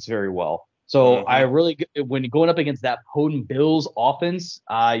defense very well. So I really, when going up against that potent Bills offense,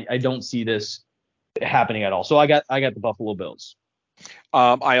 I don't see this happening at all. So I got the Buffalo Bills.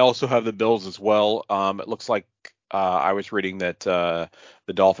 I also have the Bills as well. It looks like I was reading that the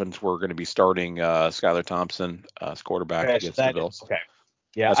Dolphins were going to be starting Skylar Thompson as quarterback against the Bills. Okay.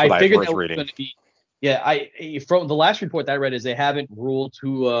 Yeah, that's what I figured was that reading. Was going to be. Yeah, from the last report that I read is they haven't ruled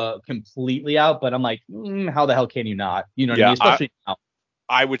completely out, but I'm like, how the hell can you not? You know what I mean? Especially now.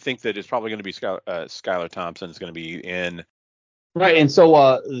 I would think that it's probably going to be Skylar Thompson is going to be in. Right, and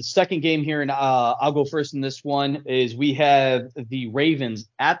so the second game here, and I'll go first in this one, is we have the Ravens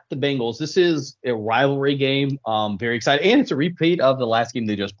at the Bengals. This is a rivalry game. Very excited, and it's a repeat of the last game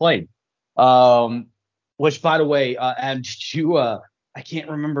they just played. Which, by the way, and you, I can't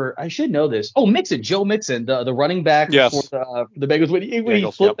remember. I should know this. Oh, Mixon, Joe Mixon, the running back for the Bengals when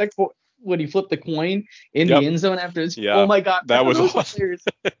he flipped that. When he flipped the coin in the end zone after his, oh my God, that was awesome.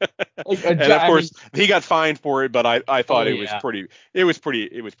 And of course, he got fined for it, but I thought it was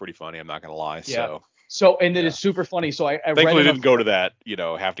pretty funny. I'm not gonna lie. Yeah. So and it is super funny. So I thankfully didn't go to that.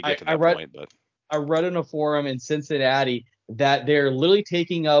 Have to get to that point. But I read in a forum in Cincinnati that they're literally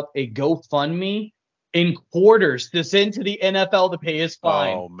taking up a GoFundMe in quarters to send to the NFL to pay his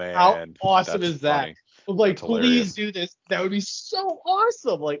fine. Oh man, how awesome is that? Funny. I'm like, please do this. That would be so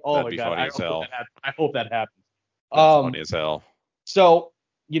awesome. Like, oh my God, I hope that happens. That's funny as hell. So,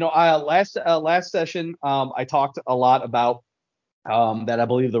 last session, I talked a lot about that I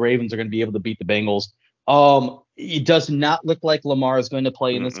believe the Ravens are going to be able to beat the Bengals. It does not look like Lamar is going to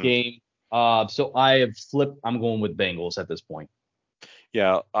play in this game. So I have flipped. I'm going with Bengals at this point.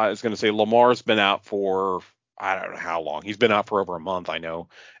 Yeah, I was going to say Lamar's been out for I don't know how long. He's been out for over a month, I know,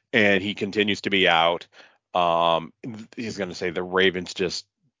 and he continues to be out. He's going to say the Ravens just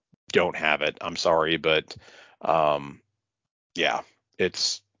don't have it. I'm sorry, but yeah,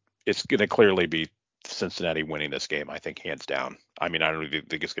 it's going to clearly be Cincinnati winning this game, I think, hands down. I mean, I don't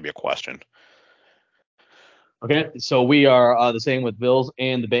think it's going to be a question. Okay, so we are the same with Bills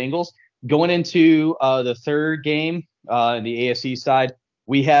and the Bengals. Going into the third game in the AFC side,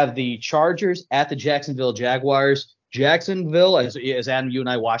 we have the Chargers at the Jacksonville Jaguars. Jacksonville, as Adam, you and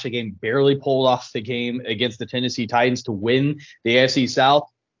I watched the game, barely pulled off the game against the Tennessee Titans to win the AFC South.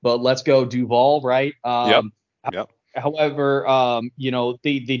 But let's go Duval, right? Yep. However,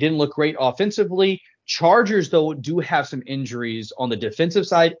 they didn't look great offensively. Chargers, though, do have some injuries on the defensive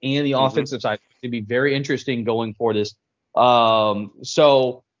side and the offensive side. It'd be very interesting going for this.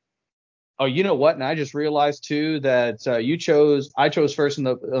 You know what? And I just realized too that I chose first in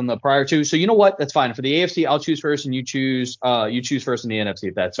the prior two. So you know what? That's fine. For the AFC, I'll choose first, and you choose first in the NFC.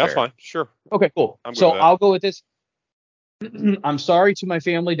 If that's fair. Fine. Sure. Okay, cool. So I'll go with this. I'm sorry to my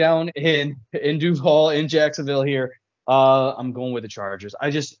family down in Duval in Jacksonville here. I'm going with the Chargers. I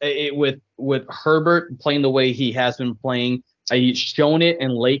just with Herbert playing the way he has been playing, he's shown it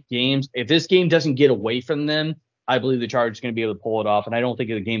in late games. If this game doesn't get away from them, I believe the Chargers are going to be able to pull it off, and I don't think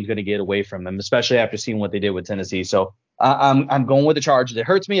the game's going to get away from them, especially after seeing what they did with Tennessee. So I'm going with the Chargers. It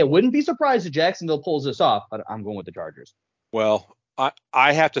hurts me. I wouldn't be surprised if Jacksonville pulls this off, but I'm going with the Chargers. Well,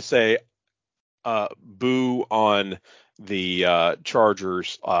 I have to say, boo on the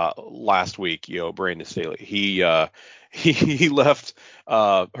Chargers last week. Brandon Staley. He left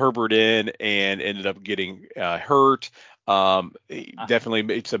Herbert in and ended up getting hurt. He definitely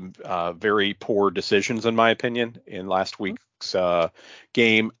made some very poor decisions, in my opinion, in last week's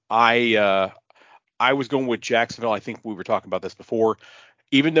game. I was going with Jacksonville. I think we were talking about this before.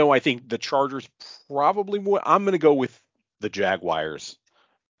 Even though I think the Chargers probably would, I'm going to go with the Jaguars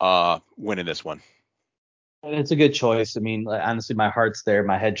winning this one. It's a good choice. I mean, honestly, my heart's there.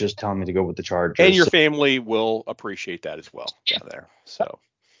 My head just telling me to go with the Chargers. And your family will appreciate that as well down there. So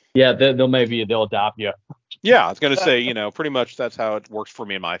yeah, they'll adopt you. Yeah, I was going to say, pretty much that's how it works for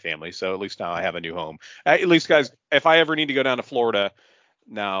me and my family. So at least now I have a new home. At least, guys, if I ever need to go down to Florida,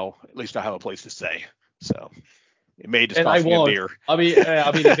 now at least I have a place to stay. So it may just cost me a beer. I mean,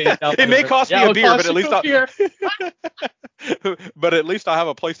 it may cost me a beer, but at least but at least I have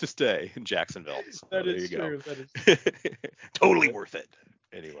a place to stay in Jacksonville. So that is true. That is totally worth it.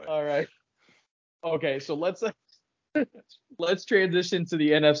 Anyway. All right. Okay, so let's transition to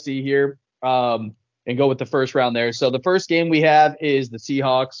the NFC here. And go with the first round there. So the first game we have is the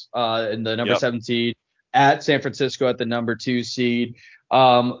Seahawks in the number 7 seed at San Francisco at the number 2 seed.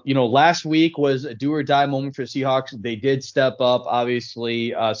 Last week was a do or die moment for the Seahawks. They did step up.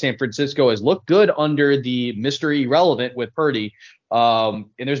 Obviously, San Francisco has looked good under the mystery irrelevant with Purdy. And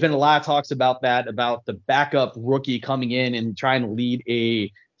there's been a lot of talks about that, about the backup rookie coming in and trying to lead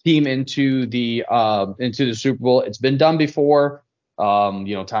a team into the Super Bowl. It's been done before.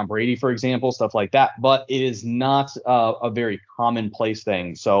 Tom Brady, for example, stuff like that. But it is not a very commonplace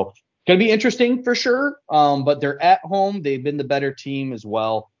thing. So going to be interesting for sure. But they're at home. They've been the better team as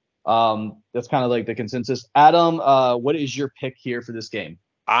well. That's kind of like the consensus. Adam, what is your pick here for this game?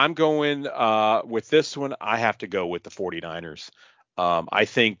 I'm going with this one. I have to go with the 49ers. I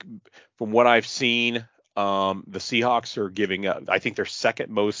think from what I've seen, the Seahawks are giving up. I think they're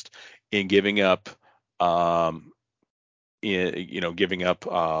second most in giving up,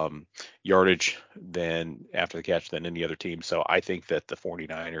 yardage than after the catch than any other team. So I think that the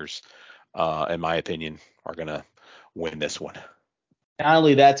 49ers, in my opinion, are going to win this one. Not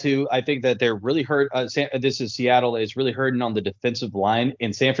only that, too, I think that they're really hurt. This is Seattle is really hurting on the defensive line,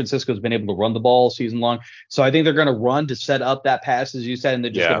 and San Francisco's been able to run the ball season long. So I think they're going to run to set up that pass, as you said, and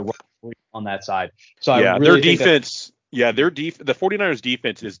they're just going to run on that side. So I really think their defense. The 49ers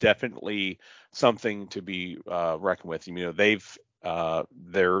defense is definitely something to be reckoned with. They're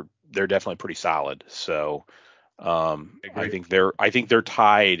definitely pretty solid. So I think they're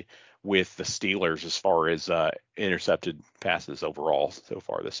tied with the Steelers as far as intercepted passes overall so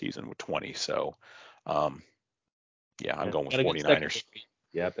far this season with 20. So, I'm going with 49ers.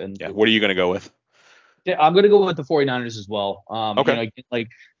 Yep. And what are you going to go with? Yeah, I'm going to go with the 49ers as well. Okay. Like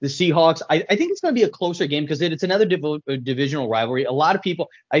the Seahawks, I think it's going to be a closer game because it's another divisional rivalry. A lot of people,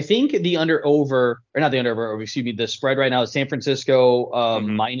 I think the spread right now is San Francisco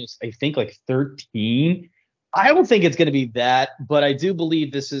minus, I think, like 13. I don't think it's going to be that, but I do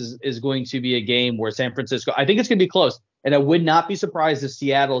believe this is going to be a game where San Francisco, I think it's going to be close. And I would not be surprised if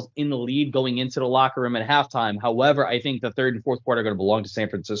Seattle's in the lead going into the locker room at halftime. However, I think the third and fourth quarter are going to belong to San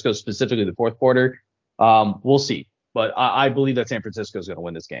Francisco, specifically the fourth quarter. We'll see. But I believe that San Francisco is going to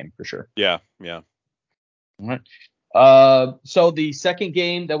win this game for sure. Yeah. All right. So the second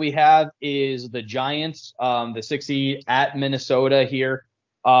game that we have is the Giants, the 6 seed at Minnesota here.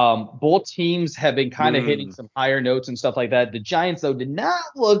 Both teams have been kind of hitting some higher notes and stuff like that. The Giants, though, did not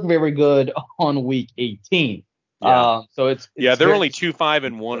look very good on week 18. Yeah. So they're only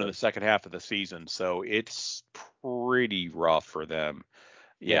 2-5-1 in the second half of the season, so it's pretty rough for them.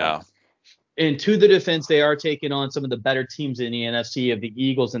 Yeah. And to the defense, they are taking on some of the better teams in the NFC of the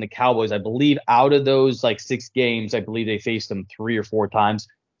Eagles and the Cowboys. I believe out of those 6 games, I believe they faced them 3 or 4 times.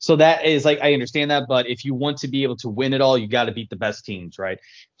 So that is I understand that, but if you want to be able to win it all, you got to beat the best teams, right?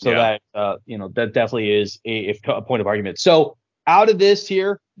 So that definitely is a point of argument. So out of this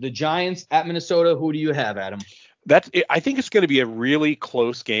here, the Giants at Minnesota, who do you have, Adam? I think it's going to be a really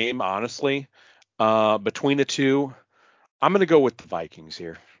close game, honestly, between the two. I'm going to go with the Vikings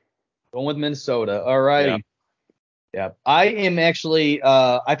here. Going with Minnesota. All right. Yeah. I am actually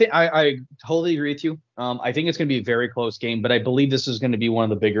I think I totally agree with you. I think it's going to be a very close game, but I believe this is going to be one of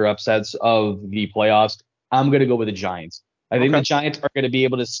the bigger upsets of the playoffs. I'm going to go with the Giants. I think the Giants are going to be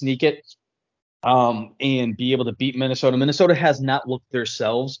able to sneak it and be able to beat Minnesota. Minnesota has not looked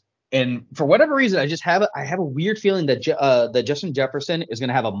themselves. And for whatever reason, I have a weird feeling that that Justin Jefferson is going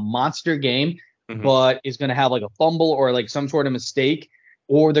to have a monster game, but is going to have a fumble or some sort of mistake.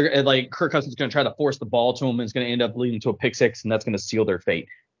 Or they're Kirk Cousins is going to try to force the ball to him and it's going to end up leading to a pick six, and that's going to seal their fate.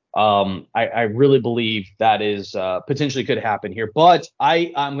 I really believe that is potentially could happen here. But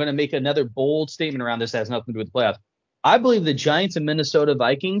I'm going to make another bold statement around this that has nothing to do with the playoffs. I believe the Giants and Minnesota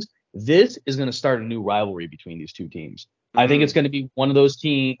Vikings, this is going to start a new rivalry between these two teams. I think it's going to be one of those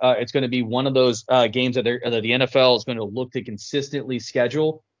games that the NFL is going to look to consistently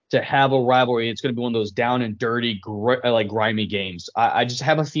schedule to have a rivalry. It's going to be one of those down and dirty, grimy games. I just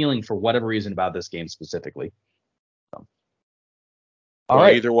have a feeling for whatever reason about this game specifically. All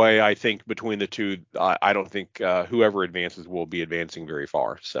right. Either way, I think between the two, I don't think whoever advances will be advancing very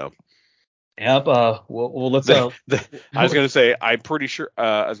far. So. Yep. Well, let's. I was going to say, I'm pretty sure.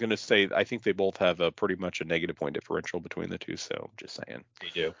 I think they both have a pretty much a negative point differential between the two. So just saying. They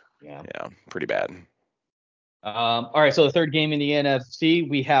do. Yeah. Yeah. Pretty bad. All right, so the third game in the NFC,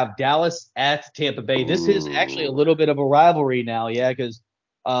 we have Dallas at Tampa Bay. This is actually a little bit of a rivalry now, because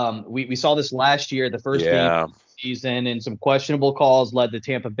we saw this last year, the first game of the season, and some questionable calls led to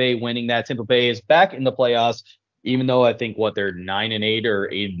Tampa Bay winning that. Tampa Bay is back in the playoffs, even though I think they're 9-8 or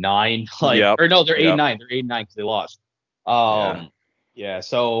 8-9, or no, they're 8-9. They're 8-9 because they lost.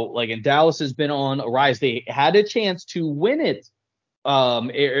 So and Dallas has been on a rise. They had a chance to win it.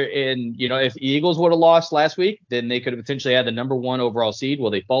 If the Eagles would have lost last week, then they could have potentially had the number 1 overall seed.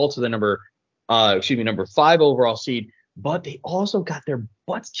 Well, they fall to the number 5 overall seed, but they also got their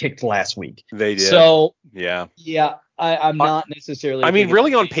butts kicked last week. They did. So I'm not necessarily. I mean,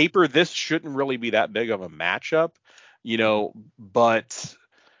 really, on paper, this shouldn't really be that big of a matchup, but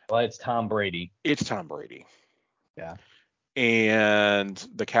Well, it's Tom Brady. It's Tom Brady. Yeah. And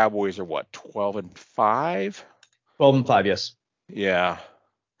the Cowboys are what, 12-5? 12-5, yes. Yeah.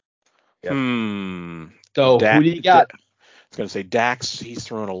 Yep. So who do you got? I was going to say Dax, he's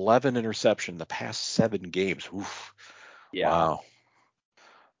thrown 11 interceptions the past 7 games. Oof. Yeah. Wow.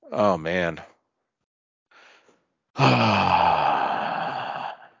 Oh, man.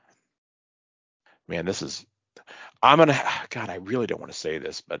 Man, this is. God, I really don't want to say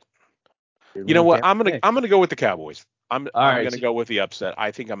this, but you know what? I'm gonna go with the Cowboys. I'm gonna go with the upset. I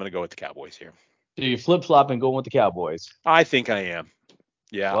think I'm gonna go with the Cowboys here. So you flip flop and go with the Cowboys. I think I am.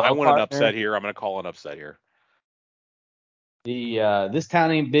 Yeah, well, I want an upset here. I'm gonna call an upset here. This town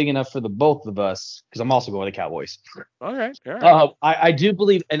ain't big enough for the both of us because I'm also going with the Cowboys. All right. I do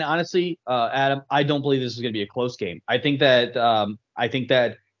believe, and honestly, Adam, I don't believe this is going to be a close game. I think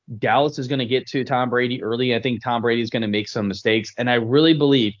that Dallas is going to get to Tom Brady early. I think Tom Brady is going to make some mistakes, and I really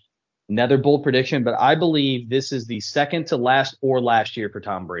believe, another bold prediction, but I believe this is the second to last or last year for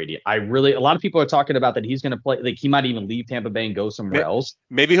Tom Brady. A lot of people are talking about that he's going to play, like he might even leave Tampa Bay and go somewhere else.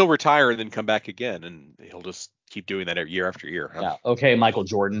 Maybe he'll retire and then come back again, and he'll just keep doing that year after year. Huh? Yeah. Okay, Michael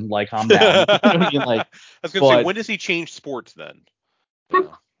Jordan, like calm down. You know what I mean? Like, I was going to say, when does he change sports then?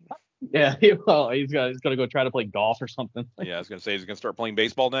 Yeah, well, he's gonna go try to play golf or something. Yeah, I was gonna say, he's gonna start playing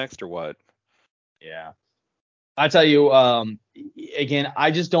baseball next or what? Yeah, I tell you, again, I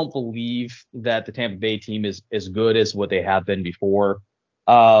just don't believe that the Tampa Bay team is as good as what they have been before.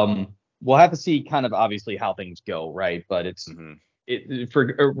 We'll have to see, kind of obviously how things go, right? But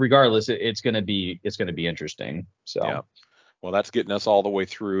regardless, it's gonna be interesting. So yeah, well, that's getting us all the way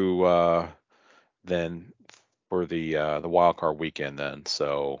through then for the wild card weekend then.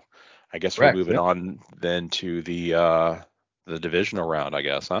 So I guess we're moving on then to the divisional round, I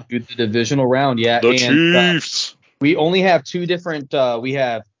guess, huh? The divisional round, yeah. The Chiefs. We only have two different. We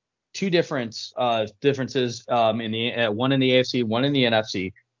have two differences. In the one in the AFC, one in the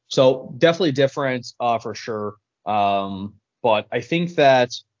NFC. So definitely different for sure. But I think that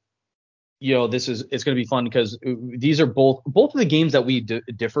it's going to be fun because these are both of the games that we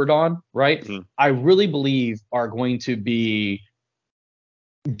differed on, right? Mm-hmm. I really believe are going to be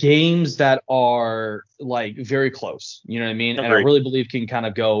games that are like very close. You know what I mean? Agreed. And I really believe can kind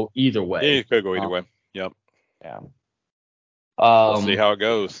of go either way. Yeah, it could go either way. Yep. Yeah. We'll see how it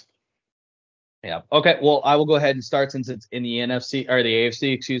goes. Yeah. Okay. Well, I will go ahead and start since it's in the NFC or the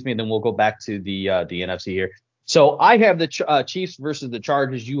AFC, excuse me. And then we'll go back to the NFC here. So I have the Chiefs versus the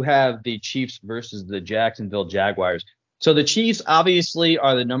Chargers. You have the Chiefs versus the Jacksonville Jaguars. So the Chiefs obviously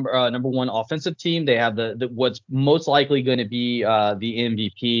are the number one offensive team. They have the what's most likely going to be the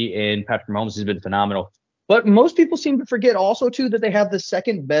MVP, and Patrick Mahomes has been phenomenal. But most people seem to forget also too that they have the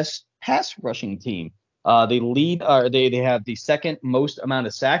second best pass rushing team. They have the second most amount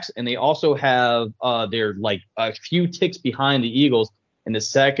of sacks, and they also have they're like a few ticks behind the Eagles in the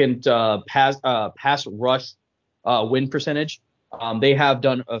second pass rush win percentage. They have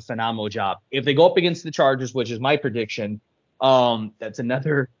done a phenomenal job. If they go up against the Chargers, which is my prediction, that's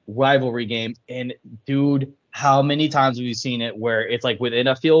another rivalry game. And dude, how many times have we seen it where it's like within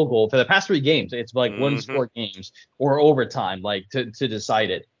a field goal for the past 3 games? It's like one score games or overtime, like to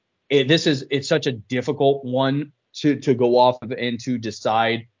decide it. It's such a difficult one to go off of and to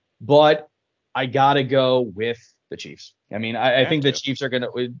decide, but I gotta go with the Chiefs. I mean, I think the Chiefs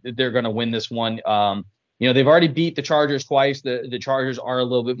they're gonna win this one. They've already beat the Chargers twice. The Chargers are a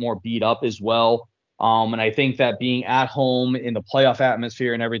little bit more beat up as well. And I think that being at home in the playoff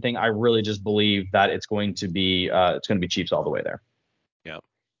atmosphere and everything, I really just believe that it's going to be Chiefs all the way there. Yeah.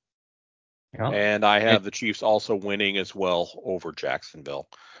 Yeah. And I have the Chiefs also winning as well over Jacksonville.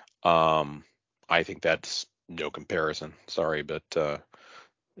 I think that's no comparison. Sorry, but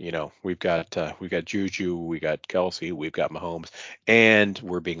we've got Juju, we got Kelsey, we've got Mahomes, and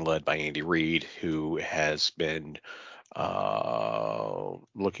we're being led by Andy Reid, who has been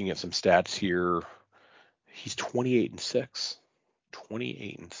looking at some stats here. He's 28-6.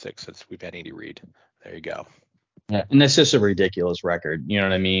 28-6 since we've had Andy Reid. There you go. Yeah, and that's just a ridiculous record. You know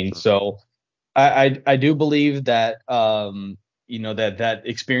what I mean? So I do believe that that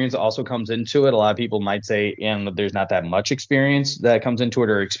experience also comes into it. A lot of people might say, and there's not that much experience that comes into it,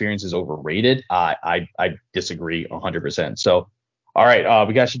 or experience is overrated. I disagree 100%. So, all right,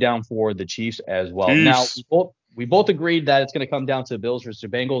 we got you down for the Chiefs as well. Chiefs. Now we both agreed that it's going to come down to the Bills versus the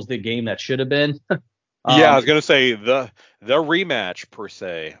Bengals, the game that should have been. Yeah, I was going to say the rematch per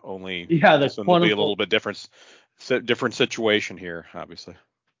se. Only this one will be a little bit different situation here, obviously.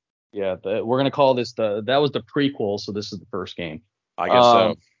 Yeah, we're going to call this that was the prequel, so this is the first game. I guess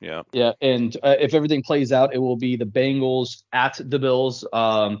so. Yeah. Yeah, and if everything plays out, it will be the Bengals at the Bills,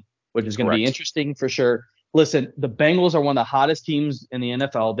 which is going to be interesting for sure. Listen, the Bengals are one of the hottest teams in the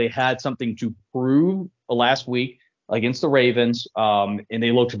NFL. They had something to prove last week against the Ravens, and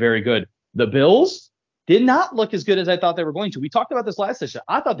they looked very good. The Bills did not look as good as I thought they were going to. We talked about this last session.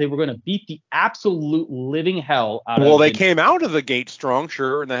 I thought they were going to beat the absolute living hell out of. Well, they came out of the gate strong,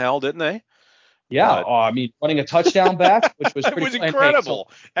 sure in the hell, didn't they? Yeah, I mean, running a touchdown back, which was it was incredible.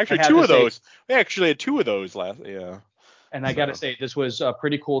 Actually, two of those. We actually had two of those last. Yeah. And I got to say, this was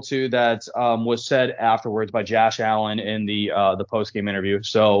pretty cool too. That was said afterwards by Josh Allen in the post game interview.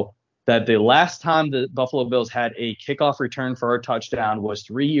 So that the last time the Buffalo Bills had a kickoff return for a touchdown was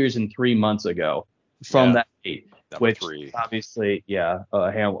 3 years and 3 months ago from that date. Number 3. Obviously,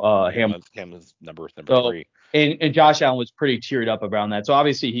 Hamlin's number 3. And Josh Allen was pretty teared up around that. So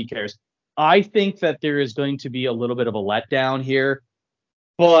obviously he cares. I think that there is going to be a little bit of a letdown here,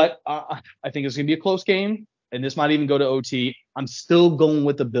 but I think it's going to be a close game, and this might even go to OT. I'm still going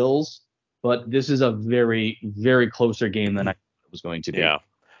with the Bills, but this is a very, very closer game than I thought it was going to be. Yeah.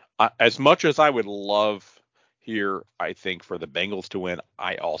 As much as I would love here, I think, for the Bengals to win,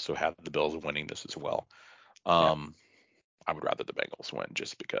 I also have the Bills winning this as well. I would rather the Bengals win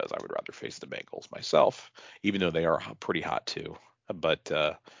just because I would rather face the Bengals myself, even though they are pretty hot too. But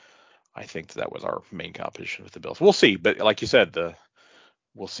I think that was our main competition with the Bills. We'll see, but like you said,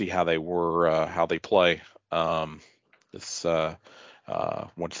 we'll see how they play.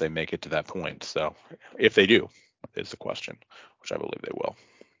 Once they make it to that point. So if they do, is the question, which I believe they will.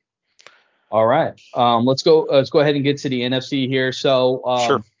 All right. Let's go ahead and get to the NFC here. So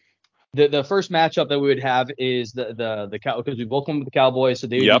sure. The first matchup that we would have is the because we both come with the Cowboys, so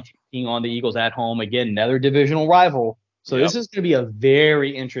they would be taking on the Eagles at home. Again, another divisional rival. So this is going to be a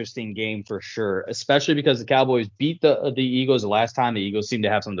very interesting game for sure, especially because the Cowboys beat the Eagles the last time. The Eagles seem to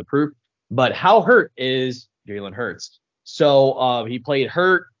have something to prove. But how hurt is Jalen Hurts? So he played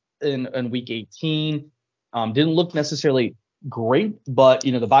hurt in week 18. Didn't look necessarily great, but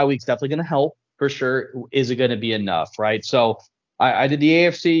the bye week's definitely going to help for sure. Is it going to be enough, right? So I did the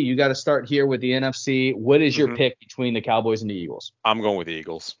AFC. You got to start here with the NFC. What is your pick between the Cowboys and the Eagles? I'm going with the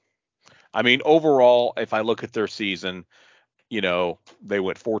Eagles. I mean, overall, if I look at their season, they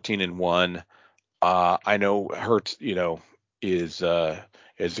went 14-1. I know Hurts, is a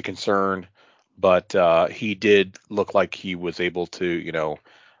concern, but he did look like he was able to,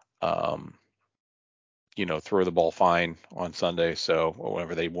 throw the ball fine on Sunday. So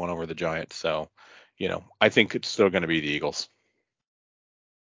whenever they won over the Giants, so I think it's still going to be the Eagles.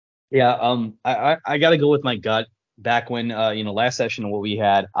 Yeah, I got to go with my gut. Back when last session what we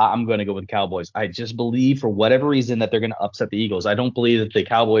had, I'm going to go with the Cowboys. I just believe for whatever reason that they're going to upset the Eagles. I don't believe that the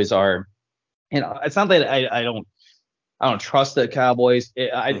Cowboys are. It's not that I don't trust the Cowboys.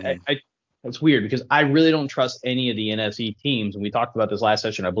 It's weird because I really don't trust any of the NFC teams. And we talked about this last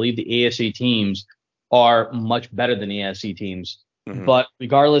session. I believe the AFC teams are much better than the NFC teams. But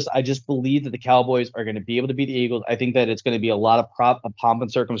regardless, I just believe that the Cowboys are going to be able to beat the Eagles. I think that it's going to be a lot of pomp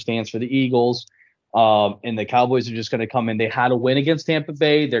and circumstance for the Eagles. And the Cowboys are just going to come in. They had a win against Tampa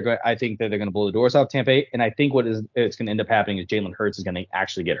Bay. I think that they're going to blow the doors off Tampa Bay. And I think it's going to end up happening is Jalen Hurts is going to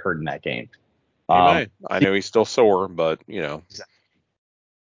actually get hurt in that game. I know he's still sore, but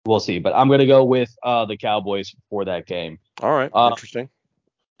we'll see. But I'm going to go with the Cowboys for that game. All right, interesting.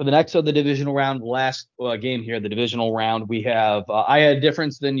 For the next of the divisional round, last game here, the divisional round, we have I had a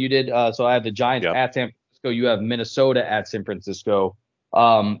difference than you did. So I have the Giants at San Francisco. You have Minnesota at San Francisco.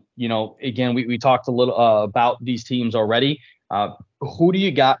 Again, we talked a little about these teams already. Who do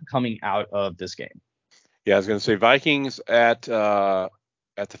you got coming out of this game? Yeah, I was going to say Vikings at the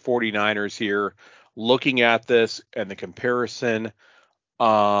 49ers here. Looking at this and the comparison,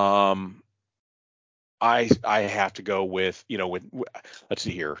 I have to go with let's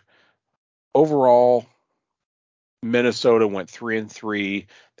see here. Overall, Minnesota went 3-3.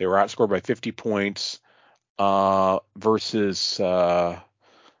 They were outscored by 50 points versus San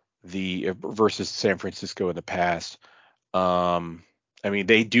Francisco in the past. I mean,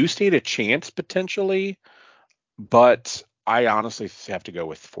 they do stand a chance potentially, but I honestly have to go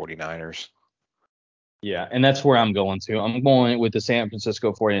with 49ers. Yeah, and that's where I'm going to. I'm going with the San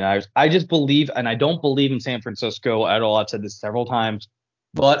Francisco 49ers. I just believe, and I don't believe in San Francisco at all. I've said this several times,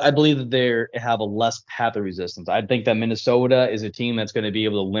 but I believe that they have a less path of resistance. I think that Minnesota is a team that's going to be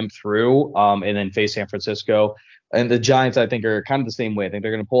able to limp through and then face San Francisco. And the Giants, I think, are kind of the same way. I think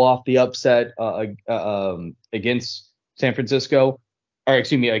they're going to pull off the upset against San Francisco.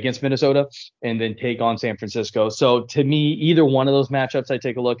 Against Minnesota, and then take on San Francisco. So to me, either one of those matchups I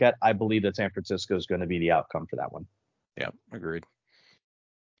take a look at, I believe that San Francisco is going to be the outcome for that one. Yeah, agreed.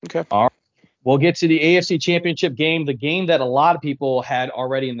 Okay. All right. We'll get to the AFC Championship game, the game that a lot of people had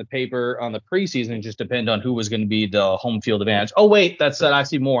already in the paper on the preseason. It just depend on who was going to be the home field advantage. Oh, wait, that's an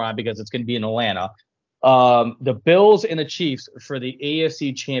oxymoron because it's going to be in Atlanta. The Bills and the Chiefs for the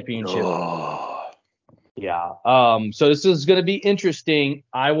AFC Championship. Oh. Yeah. So this is going to be interesting.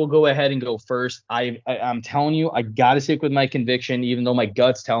 I will go ahead and go first. I'm telling you, I got to stick with my conviction, even though my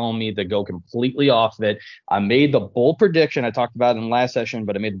gut's telling me to go completely off of it. I made the bold prediction. I talked about it in the last session,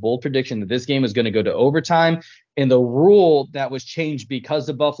 but I made the bold prediction that this game is going to go to overtime. And the rule that was changed because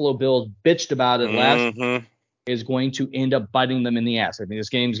the Buffalo Bills bitched about it last is going to end up biting them in the ass. I think this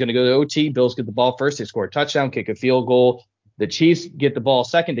game is going to go to OT. Bills get the ball first. They score a touchdown, kick a field goal. The Chiefs get the ball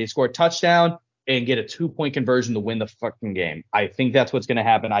second. They score a touchdown and get a 2-point conversion to win the fucking game. I think that's what's going to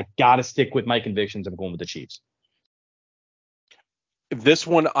happen. I got to stick with my convictions. I'm going with the Chiefs. This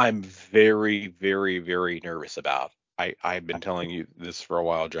one I'm very, very, very nervous about. I've been telling you this for a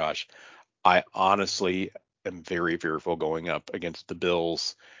while, Josh. I honestly am very fearful going up against the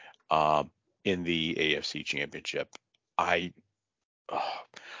Bills in the AFC Championship. I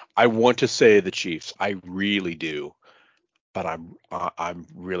want to say the Chiefs. I really do. But I'm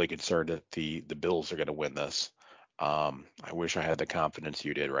really concerned that the Bills are going to win this. I wish I had the confidence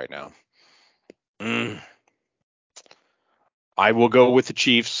you did right now. I will go with the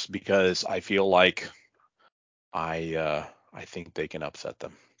Chiefs because I feel like I think they can upset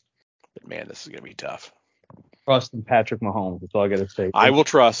them. But man, this is going to be tough. Trust in Patrick Mahomes. That's all I got to say. I will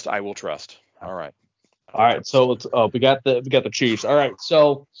trust. All right. All right. So let's. We got the Chiefs. All right.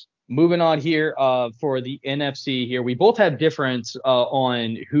 So moving on here for the NFC here, we both have difference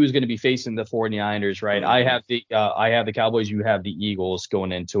on who's going to be facing the 49ers, right? Mm-hmm. I have the Cowboys, you have the Eagles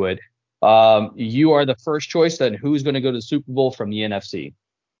going into it. You are the first choice, then who's going to go to the Super Bowl from the NFC?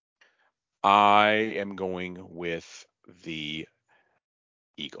 I am going with the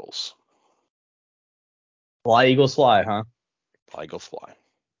Eagles. Fly, Eagles, fly, huh? Fly, Eagles, fly.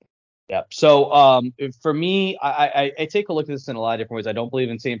 Yeah. So for me, I take a look at this in a lot of different ways. I don't believe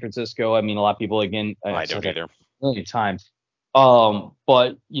in San Francisco. I mean, a lot of people, again, I don't either. A million times.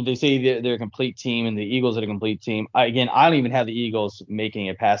 But they say they're a complete team, and the Eagles are a complete team. I don't even have the Eagles making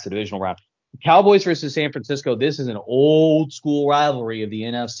it past the divisional round. Cowboys versus San Francisco. This is an old school rivalry of the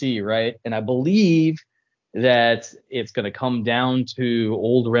NFC, right? And I believe that it's going to come down to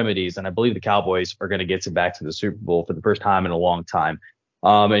old remedies, and I believe the Cowboys are going to get back to the Super Bowl for the first time in a long time.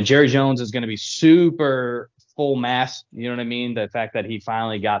 And Jerry Jones is going to be super full mass. You know what I mean? The fact that he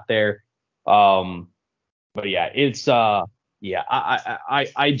finally got there. But yeah, it's I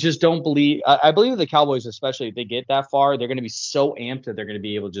just don't believe. I believe the Cowboys, especially if they get that far, they're going to be so amped that they're going to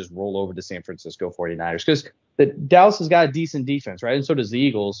be able to just roll over the San Francisco 49ers because the Dallas has got a decent defense, right? And so does the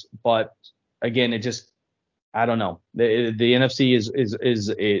Eagles. But again, it just I don't know. The NFC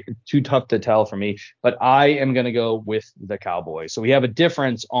is too tough to tell for me, but I am going to go with the Cowboys. So we have a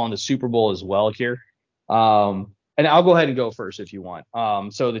difference on the Super Bowl as well here. And I'll go ahead and go first if you want.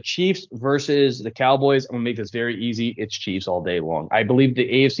 So the Chiefs versus the Cowboys. I'm going to make this very easy. It's Chiefs all day long. I believe the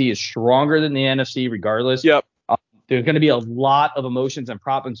AFC is stronger than the NFC regardless. Yep. There's going to be a lot of emotions and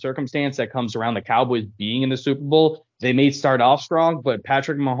prop and circumstance that comes around the Cowboys being in the Super Bowl. They may start off strong, but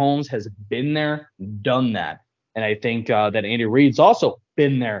Patrick Mahomes has been there, done that. And I think that Andy Reid's also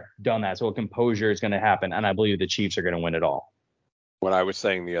been there, done that. So a composure is going to happen. And I believe the Chiefs are going to win it all. What I was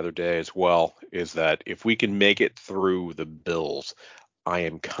saying the other day as well is that if we can make it through the Bills, I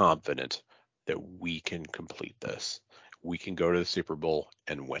am confident that we can complete this. We can go to the Super Bowl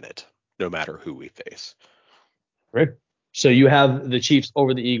and win it, no matter who we face. Right. So you have the Chiefs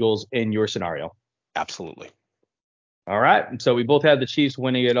over the Eagles in your scenario. Absolutely. All right. So we both have the Chiefs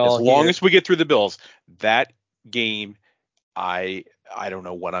winning it all. As long as we get through the Bills, that game, I don't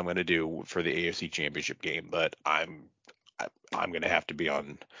know what I'm going to do for the AFC Championship game, but I'm going to have to be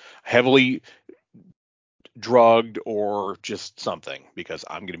on heavily drugged or just something because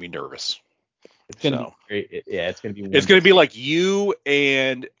I'm going to be nervous. It's going to be great. Yeah, it's going to be. It's going to be like you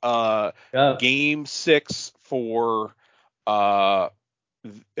and Game 6 for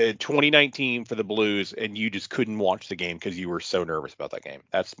 2019 for the Blues, and you just couldn't watch the game because you were so nervous about that game.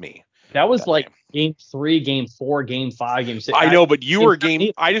 That's me. That was like game 3, game 4, game 5, game 6. I know, but you were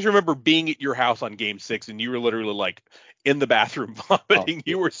I just remember being at your house on game 6, and you were literally like in the bathroom vomiting.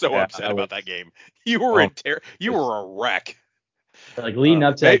 You were so upset about that game. You were you were a wreck. Like leading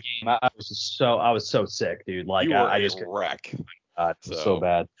up to that game, I was so sick, dude. Like you were I just a wreck. It was so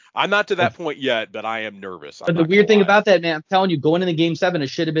bad. I'm not to that point yet, but I am nervous. But the weird thing about that, man, I'm telling you, going into game 7, I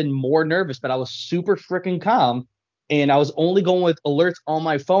should have been more nervous, but I was super freaking calm. And I was only going with alerts on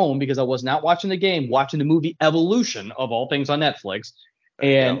my phone because I was not watching the game, watching the movie Evolution, of all things, on Netflix.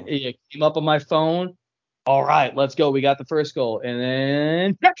 And it came up on my phone. All right, let's go. We got the first goal. And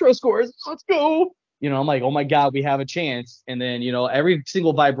then Petro scores. Let's go. I'm like, oh my God, we have a chance. And then, every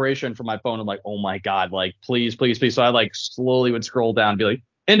single vibration from my phone, I'm like, oh my God, like, please, please, please. So I like slowly would scroll down and be like,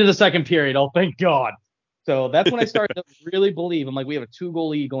 into the second period. Oh, thank God. So that's when I started to really believe. I'm like, we have a 2-goal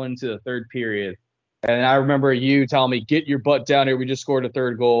lead going into the third period. And I remember you telling me, get your butt down here. We just scored a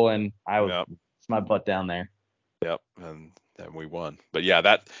third goal. And I was my butt down there. Yep. And we won. But yeah,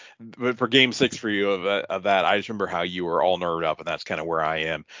 but for game 6 for you of that, I just remember how you were all nerved up, and that's kind of where I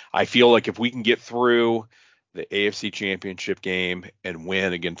am. I feel like if we can get through the AFC Championship game and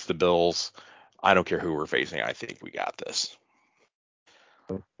win against the Bills, I don't care who we're facing. I think we got this.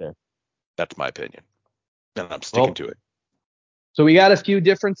 Okay. That's my opinion, and I'm sticking to it. So we got a few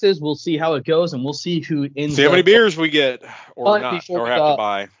differences. We'll see how it goes, and we'll see who ends up. See how many beers we get or not, or have to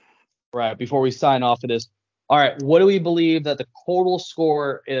buy. Right, before we sign off of this. All right, what do we believe that the total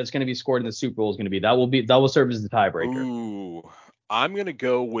score is going to be scored in the Super Bowl is going to be? That will serve as the tiebreaker. Ooh, I'm going to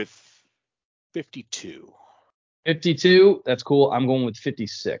go with 52. 52, that's cool. I'm going with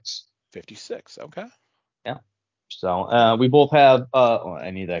 56. 56, okay. Yeah. So we both have.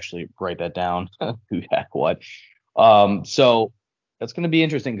 I need to actually write that down. Who heck what? So that's going to be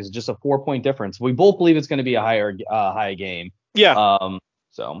interesting because it's just a 4-point difference. We both believe it's going to be a high game. Yeah.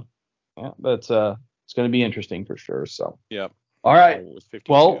 So yeah, but it's going to be interesting for sure. So. Yeah. All right.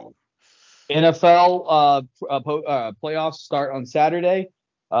 Well, NFL playoffs start on Saturday.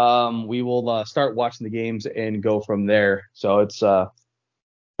 We will start watching the games and go from there. So it's going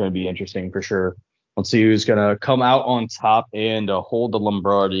to be interesting for sure. Let's see who's going to come out on top and hold the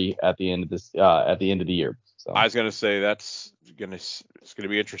Lombardi at the end of the year. So. I was going to say it's going to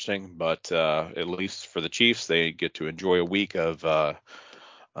be interesting, but at least for the Chiefs, they get to enjoy a week of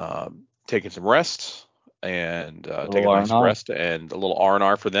taking some rest and take a nice rest and a little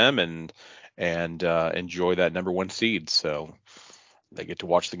R&R for them and enjoy that number 1 seed. So they get to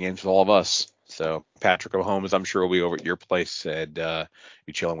watch the games with all of us. So Patrick Mahomes, I'm sure will be over at your place and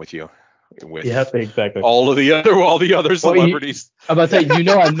be chilling with you. Exactly. All the other celebrities. I'm about to say,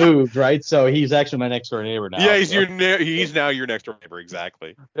 I moved, right? So he's actually my next door neighbor now. Yeah, he's now your next door neighbor,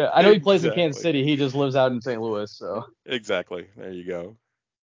 exactly. Yeah, I know he plays in Kansas City. He just lives out in St. Louis, so. Exactly. There you go.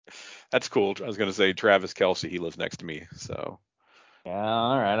 That's cool. I was going to say Travis Kelce, he lives next to me, so. Yeah,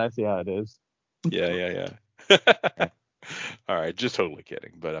 all right. I see how it is. Yeah. All right, just totally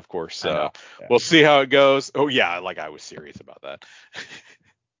kidding, but of course, we'll see how it goes. Oh yeah, like I was serious about that.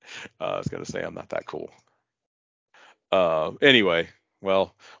 I was gonna say I'm not that cool. Anyway,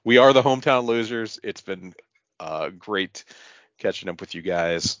 well, we are the hometown losers. It's been great catching up with you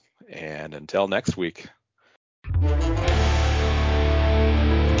guys, and until next week.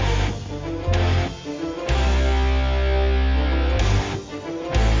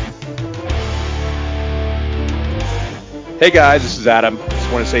 Hey guys, this is Adam.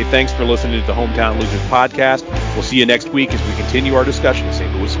 Just want to say thanks for listening to the Hometown Losers podcast. We'll see you next week as we continue our discussion of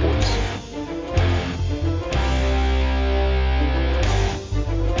St. Louis sports.